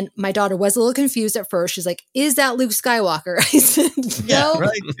 And my daughter was a little confused at first. She's like, is that Luke Skywalker? I said, no,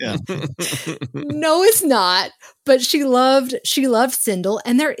 no, it's not. But she loved Sindel.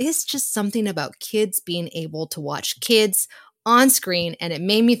 And there is just something about kids being able to watch kids on screen. And it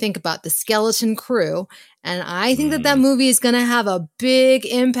made me think about the Skeleton Crew. And I think that movie is going to have a big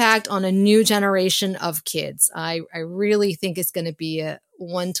impact on a new generation of kids. I really think it's going to be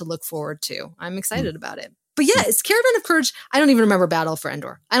one to look forward to. I'm excited about it. But yeah, it's Caravan of Courage. I don't even remember Battle for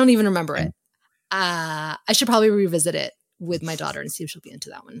Endor. I don't even remember it. I should probably revisit it with my daughter and see if she'll be into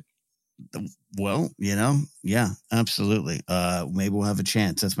that one. Well, yeah, absolutely. Maybe we'll have a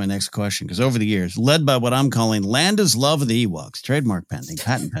chance. That's my next question. Because over the years, led by what I'm calling Landa's love of the Ewoks, trademark pending,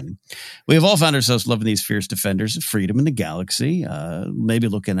 patent pending, we have all found ourselves loving these fierce defenders of freedom in the galaxy. Maybe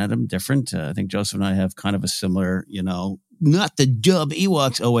looking at them different. I think Joseph and I have kind of a similar, not the dub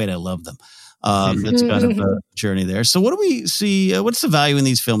Ewoks. Oh, wait, I love them. That's kind of a journey there. So what do we see? What's the value in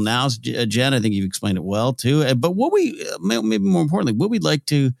these film now? Jen, I think you've explained it well too. But what maybe more importantly, what we'd like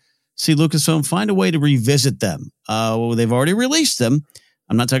to see Lucasfilm find a way to revisit them. They've already released them.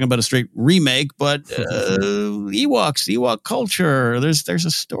 I'm not talking about a straight remake, but Ewok culture. There's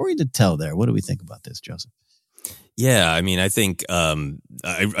a story to tell there. What do we think about this, Joseph? Yeah, I mean, I think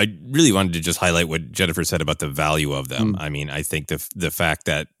I really wanted to just highlight what Jennifer said about the value of them. I mean, I think the fact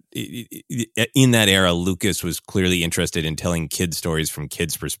that in that era, Lucas was clearly interested in telling kids stories from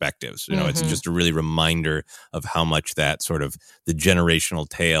kids' perspectives. It's just a really reminder of how much that sort of the generational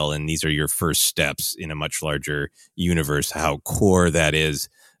tale, and these are your first steps in a much larger universe, how core that is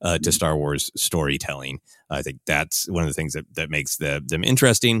to Star Wars storytelling. I think that's one of the things that makes them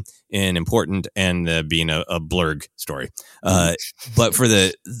interesting and important, and being a blurg story. But for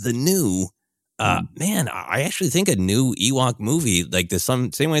the new, man, I actually think a new Ewok movie, like the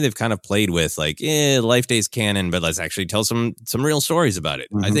same way they've kind of played with like, Life Day's canon, but let's actually tell some real stories about it.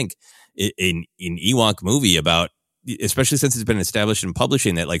 I think an Ewok movie about, especially since it's been established in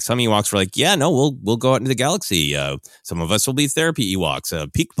publishing, that like some Ewoks were like, yeah, no, we'll go out into the galaxy. Some of us will be therapy Ewoks.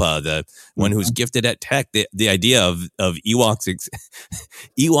 Pikpa, the one who's gifted at tech. The idea of Ewoks,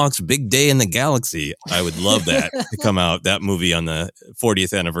 Ewoks Big Day in the Galaxy. I would love that to come out, that movie on the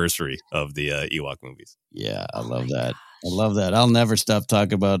 40th anniversary of the Ewok movies. Yeah, I love that. I love that. I'll never stop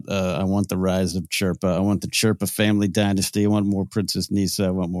talking about I want the rise of Chirpa. I want the Chirpa family dynasty. I want more Princess Nisa. I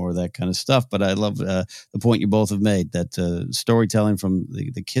want more of that kind of stuff. But I love the point you both have made, that storytelling from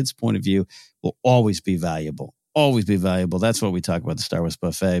the kids' point of view will always be valuable. Always be valuable. That's what we talk about the Star Wars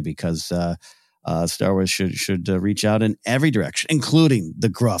Buffet, because Star Wars should reach out in every direction, including the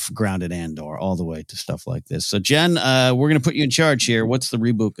gruff, grounded Andor, all the way to stuff like this. So, Jen, we're going to put you in charge here. What's the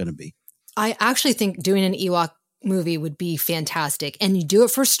reboot going to be? I actually think doing an Ewok movie would be fantastic, and you do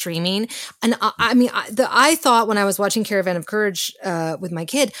it for streaming. And I thought when I was watching Caravan of Courage with my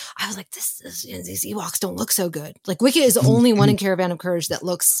kid, I was like, these Ewoks don't look so good. Like, Wicket is the only one in Caravan of Courage that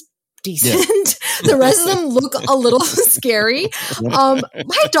looks decent. Yeah. The rest of them look a little scary. My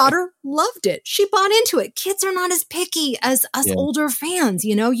daughter loved it. She bought into it. Kids are not as picky as us older fans.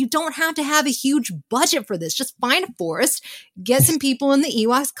 You don't have to have a huge budget for this. Just find a forest, get some people in the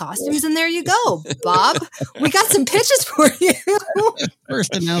Ewoks costumes, and there you go. Bob, we got some pitches for you.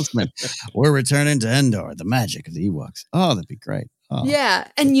 First announcement. We're returning to Endor, the magic of the Ewoks. Oh, that'd be great. Oh. Yeah.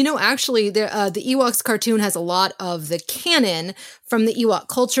 And, actually, the Ewoks cartoon has a lot of the canon from the Ewok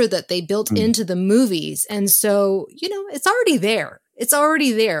culture that they built into the movies. And so, it's already there. It's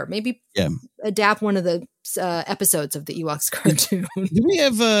already there. Maybe adapt one of the episodes of the Ewoks cartoon. We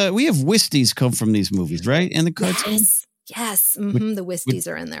have Wisties come from these movies, right? And the cartoon? Yes. Mm-hmm. The Wisties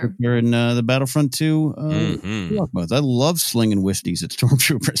are in there. They're in the Battlefront 2 Ewok modes. I love slinging Wisties at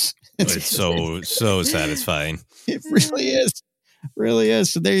Stormtroopers. It's so satisfying. It really is. Really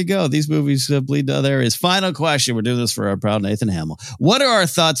is. So there you go. These movies bleed to other areas. Final question. We're doing this for our proud Nathan Hamill. What are our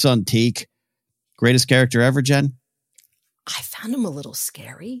thoughts on Teak? Greatest character ever, Jen? I found him a little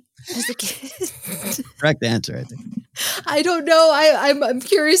scary as a kid. Correct answer, I think. I don't know. I'm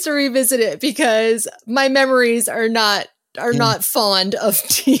curious to revisit it because my memories are not fond of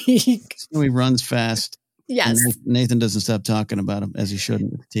Teak. He runs fast. Yes. Nathan doesn't stop talking about him, as he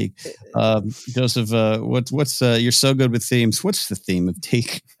shouldn't with Teak. Joseph, what's you're so good with themes. What's the theme of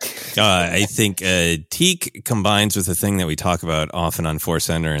Teak? I think Teak combines with the thing that we talk about often on Force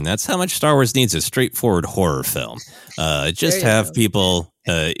Center, and that's how much Star Wars needs a straightforward horror film. Just have people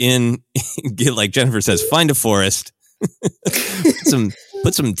like Jennifer says, find a forest,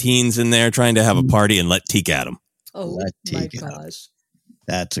 put some teens in there trying to have a party, and let Teak at them. Oh my gosh.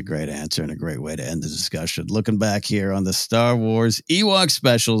 That's a great answer and a great way to end the discussion. Looking back here on the Star Wars Ewok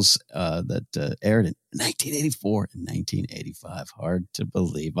specials that aired in 1984 and 1985. Hard to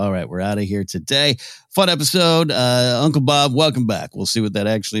believe. All right, we're out of here today. Fun episode. Uncle Bob, welcome back. We'll see what that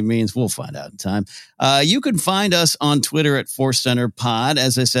actually means. We'll find out in time. You can find us on Twitter at Force Center Pod.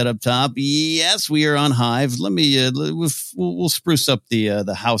 As I said up top, yes, we are on Hive. Let me we'll spruce up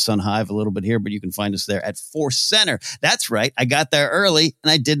the house on Hive a little bit here, but you can find us there at Force Center. That's right. I got there early and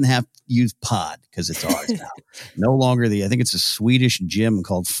I didn't have to use Pod because it's ours now. No longer I think it's a Swedish gym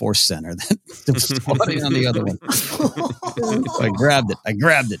called Force Center that was spotting on the other one. I grabbed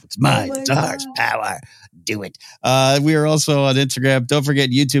it. It's mine. It's ours. Power. Do it. We are also on Instagram. Don't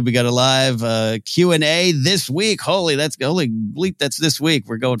forget YouTube. We got a live Q&A this week. Holy bleep. That's this week.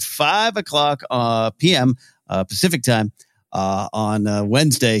 We're going 5:00 p.m. Pacific time. On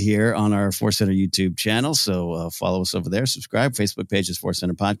Wednesday here on our Force Center YouTube channel. So follow us over there. Subscribe. Facebook page is Force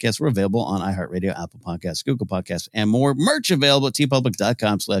Center Podcast. We're available on iHeartRadio, Apple Podcasts, Google Podcasts, and more. Merch available at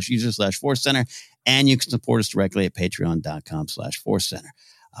tpublic.com/user/Force Center. And you can support us directly at patreon.com/Force Center.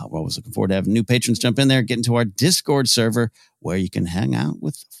 We're always looking forward to having new patrons jump in there, get into our Discord server where you can hang out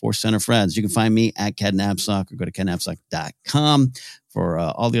with Force Center friends. You can find me at Ken Napzok or go to kennapzok.com for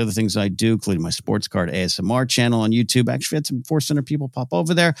all the other things I do, including my Sports Card ASMR channel on YouTube. Actually, had some Force Center people pop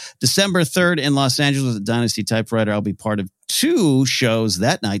over there. December 3rd in Los Angeles at Dynasty Typewriter. I'll be part of 2 shows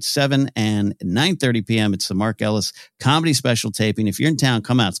that night, 7 and 9:30 p.m. It's the Mark Ellis comedy special taping. If you're in town,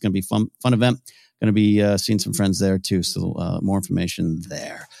 come out. It's going to be a fun event. Going to be seeing some friends there too. So more information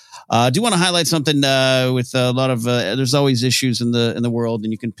there. I do want to highlight something with a lot of there's always issues in the world,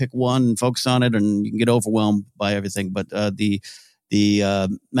 and you can pick one and focus on it, and you can get overwhelmed by everything. But the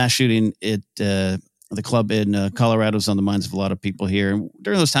mass shooting at the club in Colorado is on the minds of a lot of people here. And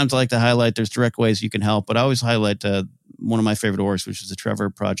during those times, I like to highlight there's direct ways you can help, but I always highlight one of my favorite orgs, which is the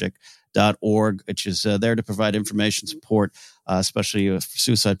TrevorProject.org, which is there to provide information, support, especially for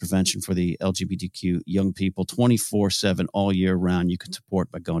suicide prevention for the LGBTQ young people 24/7 all year round. You can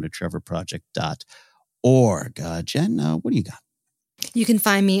support by going to TrevorProject.org. Jen, what do you got? You can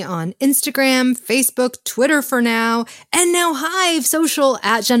find me on Instagram, Facebook, Twitter for now, and now Hive Social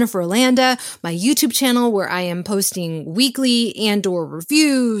at Jennifer Orlando, my YouTube channel where I am posting weekly Andor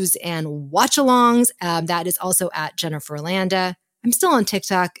reviews and watch-alongs. That is also at Jennifer Orlando. I'm still on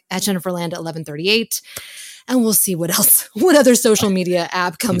TikTok at Jennifer Orlando 1138. and we'll see what other social media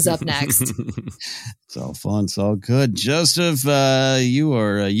app comes up next. It's all fun. It's all good. Joseph, you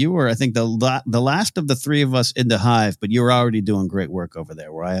were, I think, the last of the three of us into Hive, but you were already doing great work over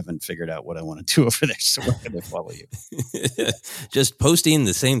there where I haven't figured out what I want to do over there. So we're going to follow you. Just posting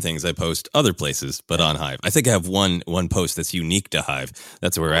the same things I post other places, but on Hive. I think I have one post that's unique to Hive.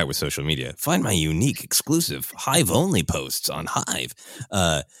 That's where we're at with social media. Find my unique, exclusive Hive-only posts on Hive.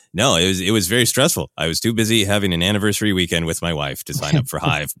 No, it was very stressful. I was too busy having an anniversary weekend with my wife to sign up for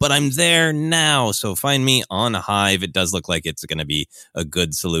Hive, but I'm there now. So find me on Hive. It does look like it's going to be a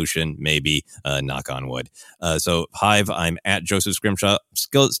good solution, maybe, knock on wood. So Hive, I'm at Joseph Scrimshaw.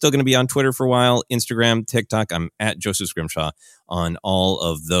 Still going to be on Twitter for a while, Instagram, TikTok. I'm at Joseph Scrimshaw on all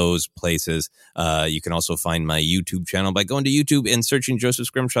of those places. You can also find my YouTube channel by going to YouTube and searching Joseph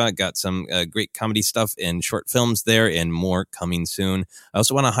Scrimshaw. Got some great comedy stuff and short films there and more coming soon. I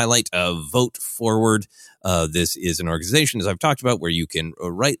also want to highlight Vote Forward. This is an organization, as I've talked about, where you can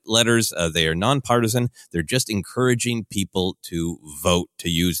write letters. They are nonpartisan. They're just encouraging people to vote, to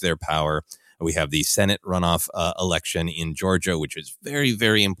use their power. We have the Senate runoff election in Georgia, which is very,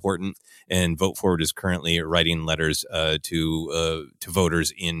 very important. And Vote Forward is currently writing letters to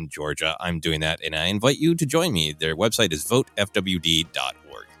voters in Georgia. I'm doing that, and I invite you to join me. Their website is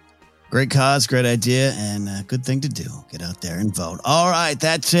votefwd.org. Great cause, great idea, and a good thing to do. Get out there and vote. All right,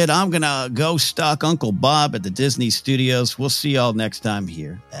 that's it. I'm going to go stalk Uncle Bob at the Disney Studios. We'll see y'all next time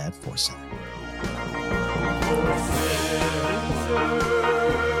here at Force Center.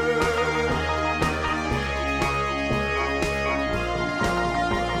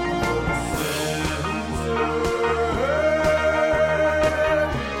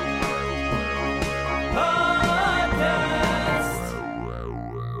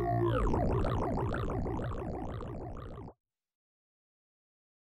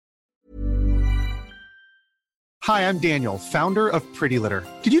 Hi, I'm Daniel, founder of Pretty Litter.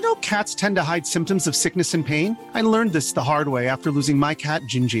 Did you know cats tend to hide symptoms of sickness and pain? I learned this the hard way after losing my cat,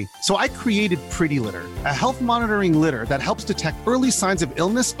 Gingy. So I created Pretty Litter, a health monitoring litter that helps detect early signs of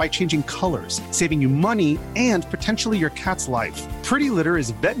illness by changing colors, saving you money and potentially your cat's life. Pretty Litter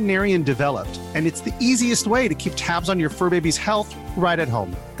is veterinarian developed, and it's the easiest way to keep tabs on your fur baby's health right at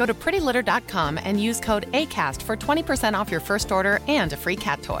home. Go to prettylitter.com and use code ACAST for 20% off your first order and a free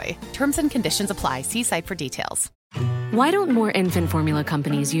cat toy. Terms and conditions apply. See site for details. Why don't more infant formula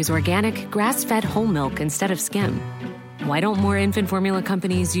companies use organic, grass-fed whole milk instead of skim? Why don't more infant formula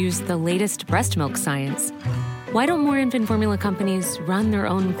companies use the latest breast milk science? Why don't more infant formula companies run their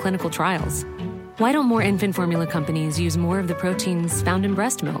own clinical trials? Why don't more infant formula companies use more of the proteins found in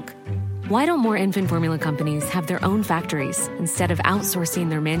breast milk? Why don't more infant formula companies have their own factories instead of outsourcing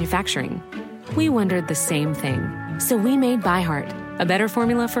their manufacturing? We wondered the same thing. So we made ByHeart, a better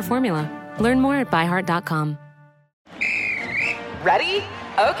formula for formula. Learn more at byheart.com. Ready?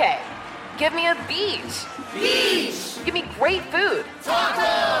 Okay. Give me a beach. Beach. Give me great food.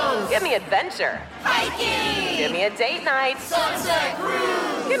 Tacos. Give me adventure. Hiking. Give me a date night. Sunset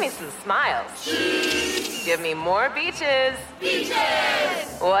cruise. Give me some smiles. Cheese. Give me more beaches. Beaches.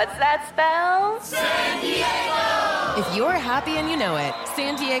 What's that spell? San Diego. If you're happy and you know it,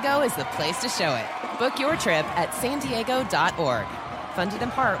 San Diego is the place to show it. Book your trip at sandiego.org. Funded in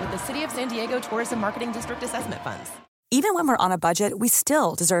part with the City of San Diego Tourism Marketing District Assessment Funds. Even when we're on a budget, we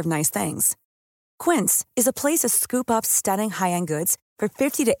still deserve nice things. Quince is a place to scoop up stunning high-end goods for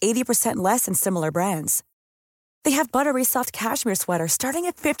 50 to 80% less than similar brands. They have buttery soft cashmere sweaters starting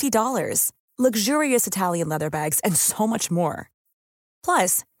at $50, luxurious Italian leather bags, and so much more.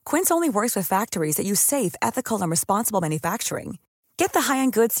 Plus, Quince only works with factories that use safe, ethical, and responsible manufacturing. Get the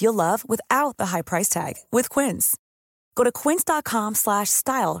high-end goods you'll love without the high price tag with Quince. Go to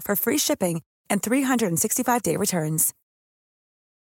quince.com/style for free shipping and 365-day returns.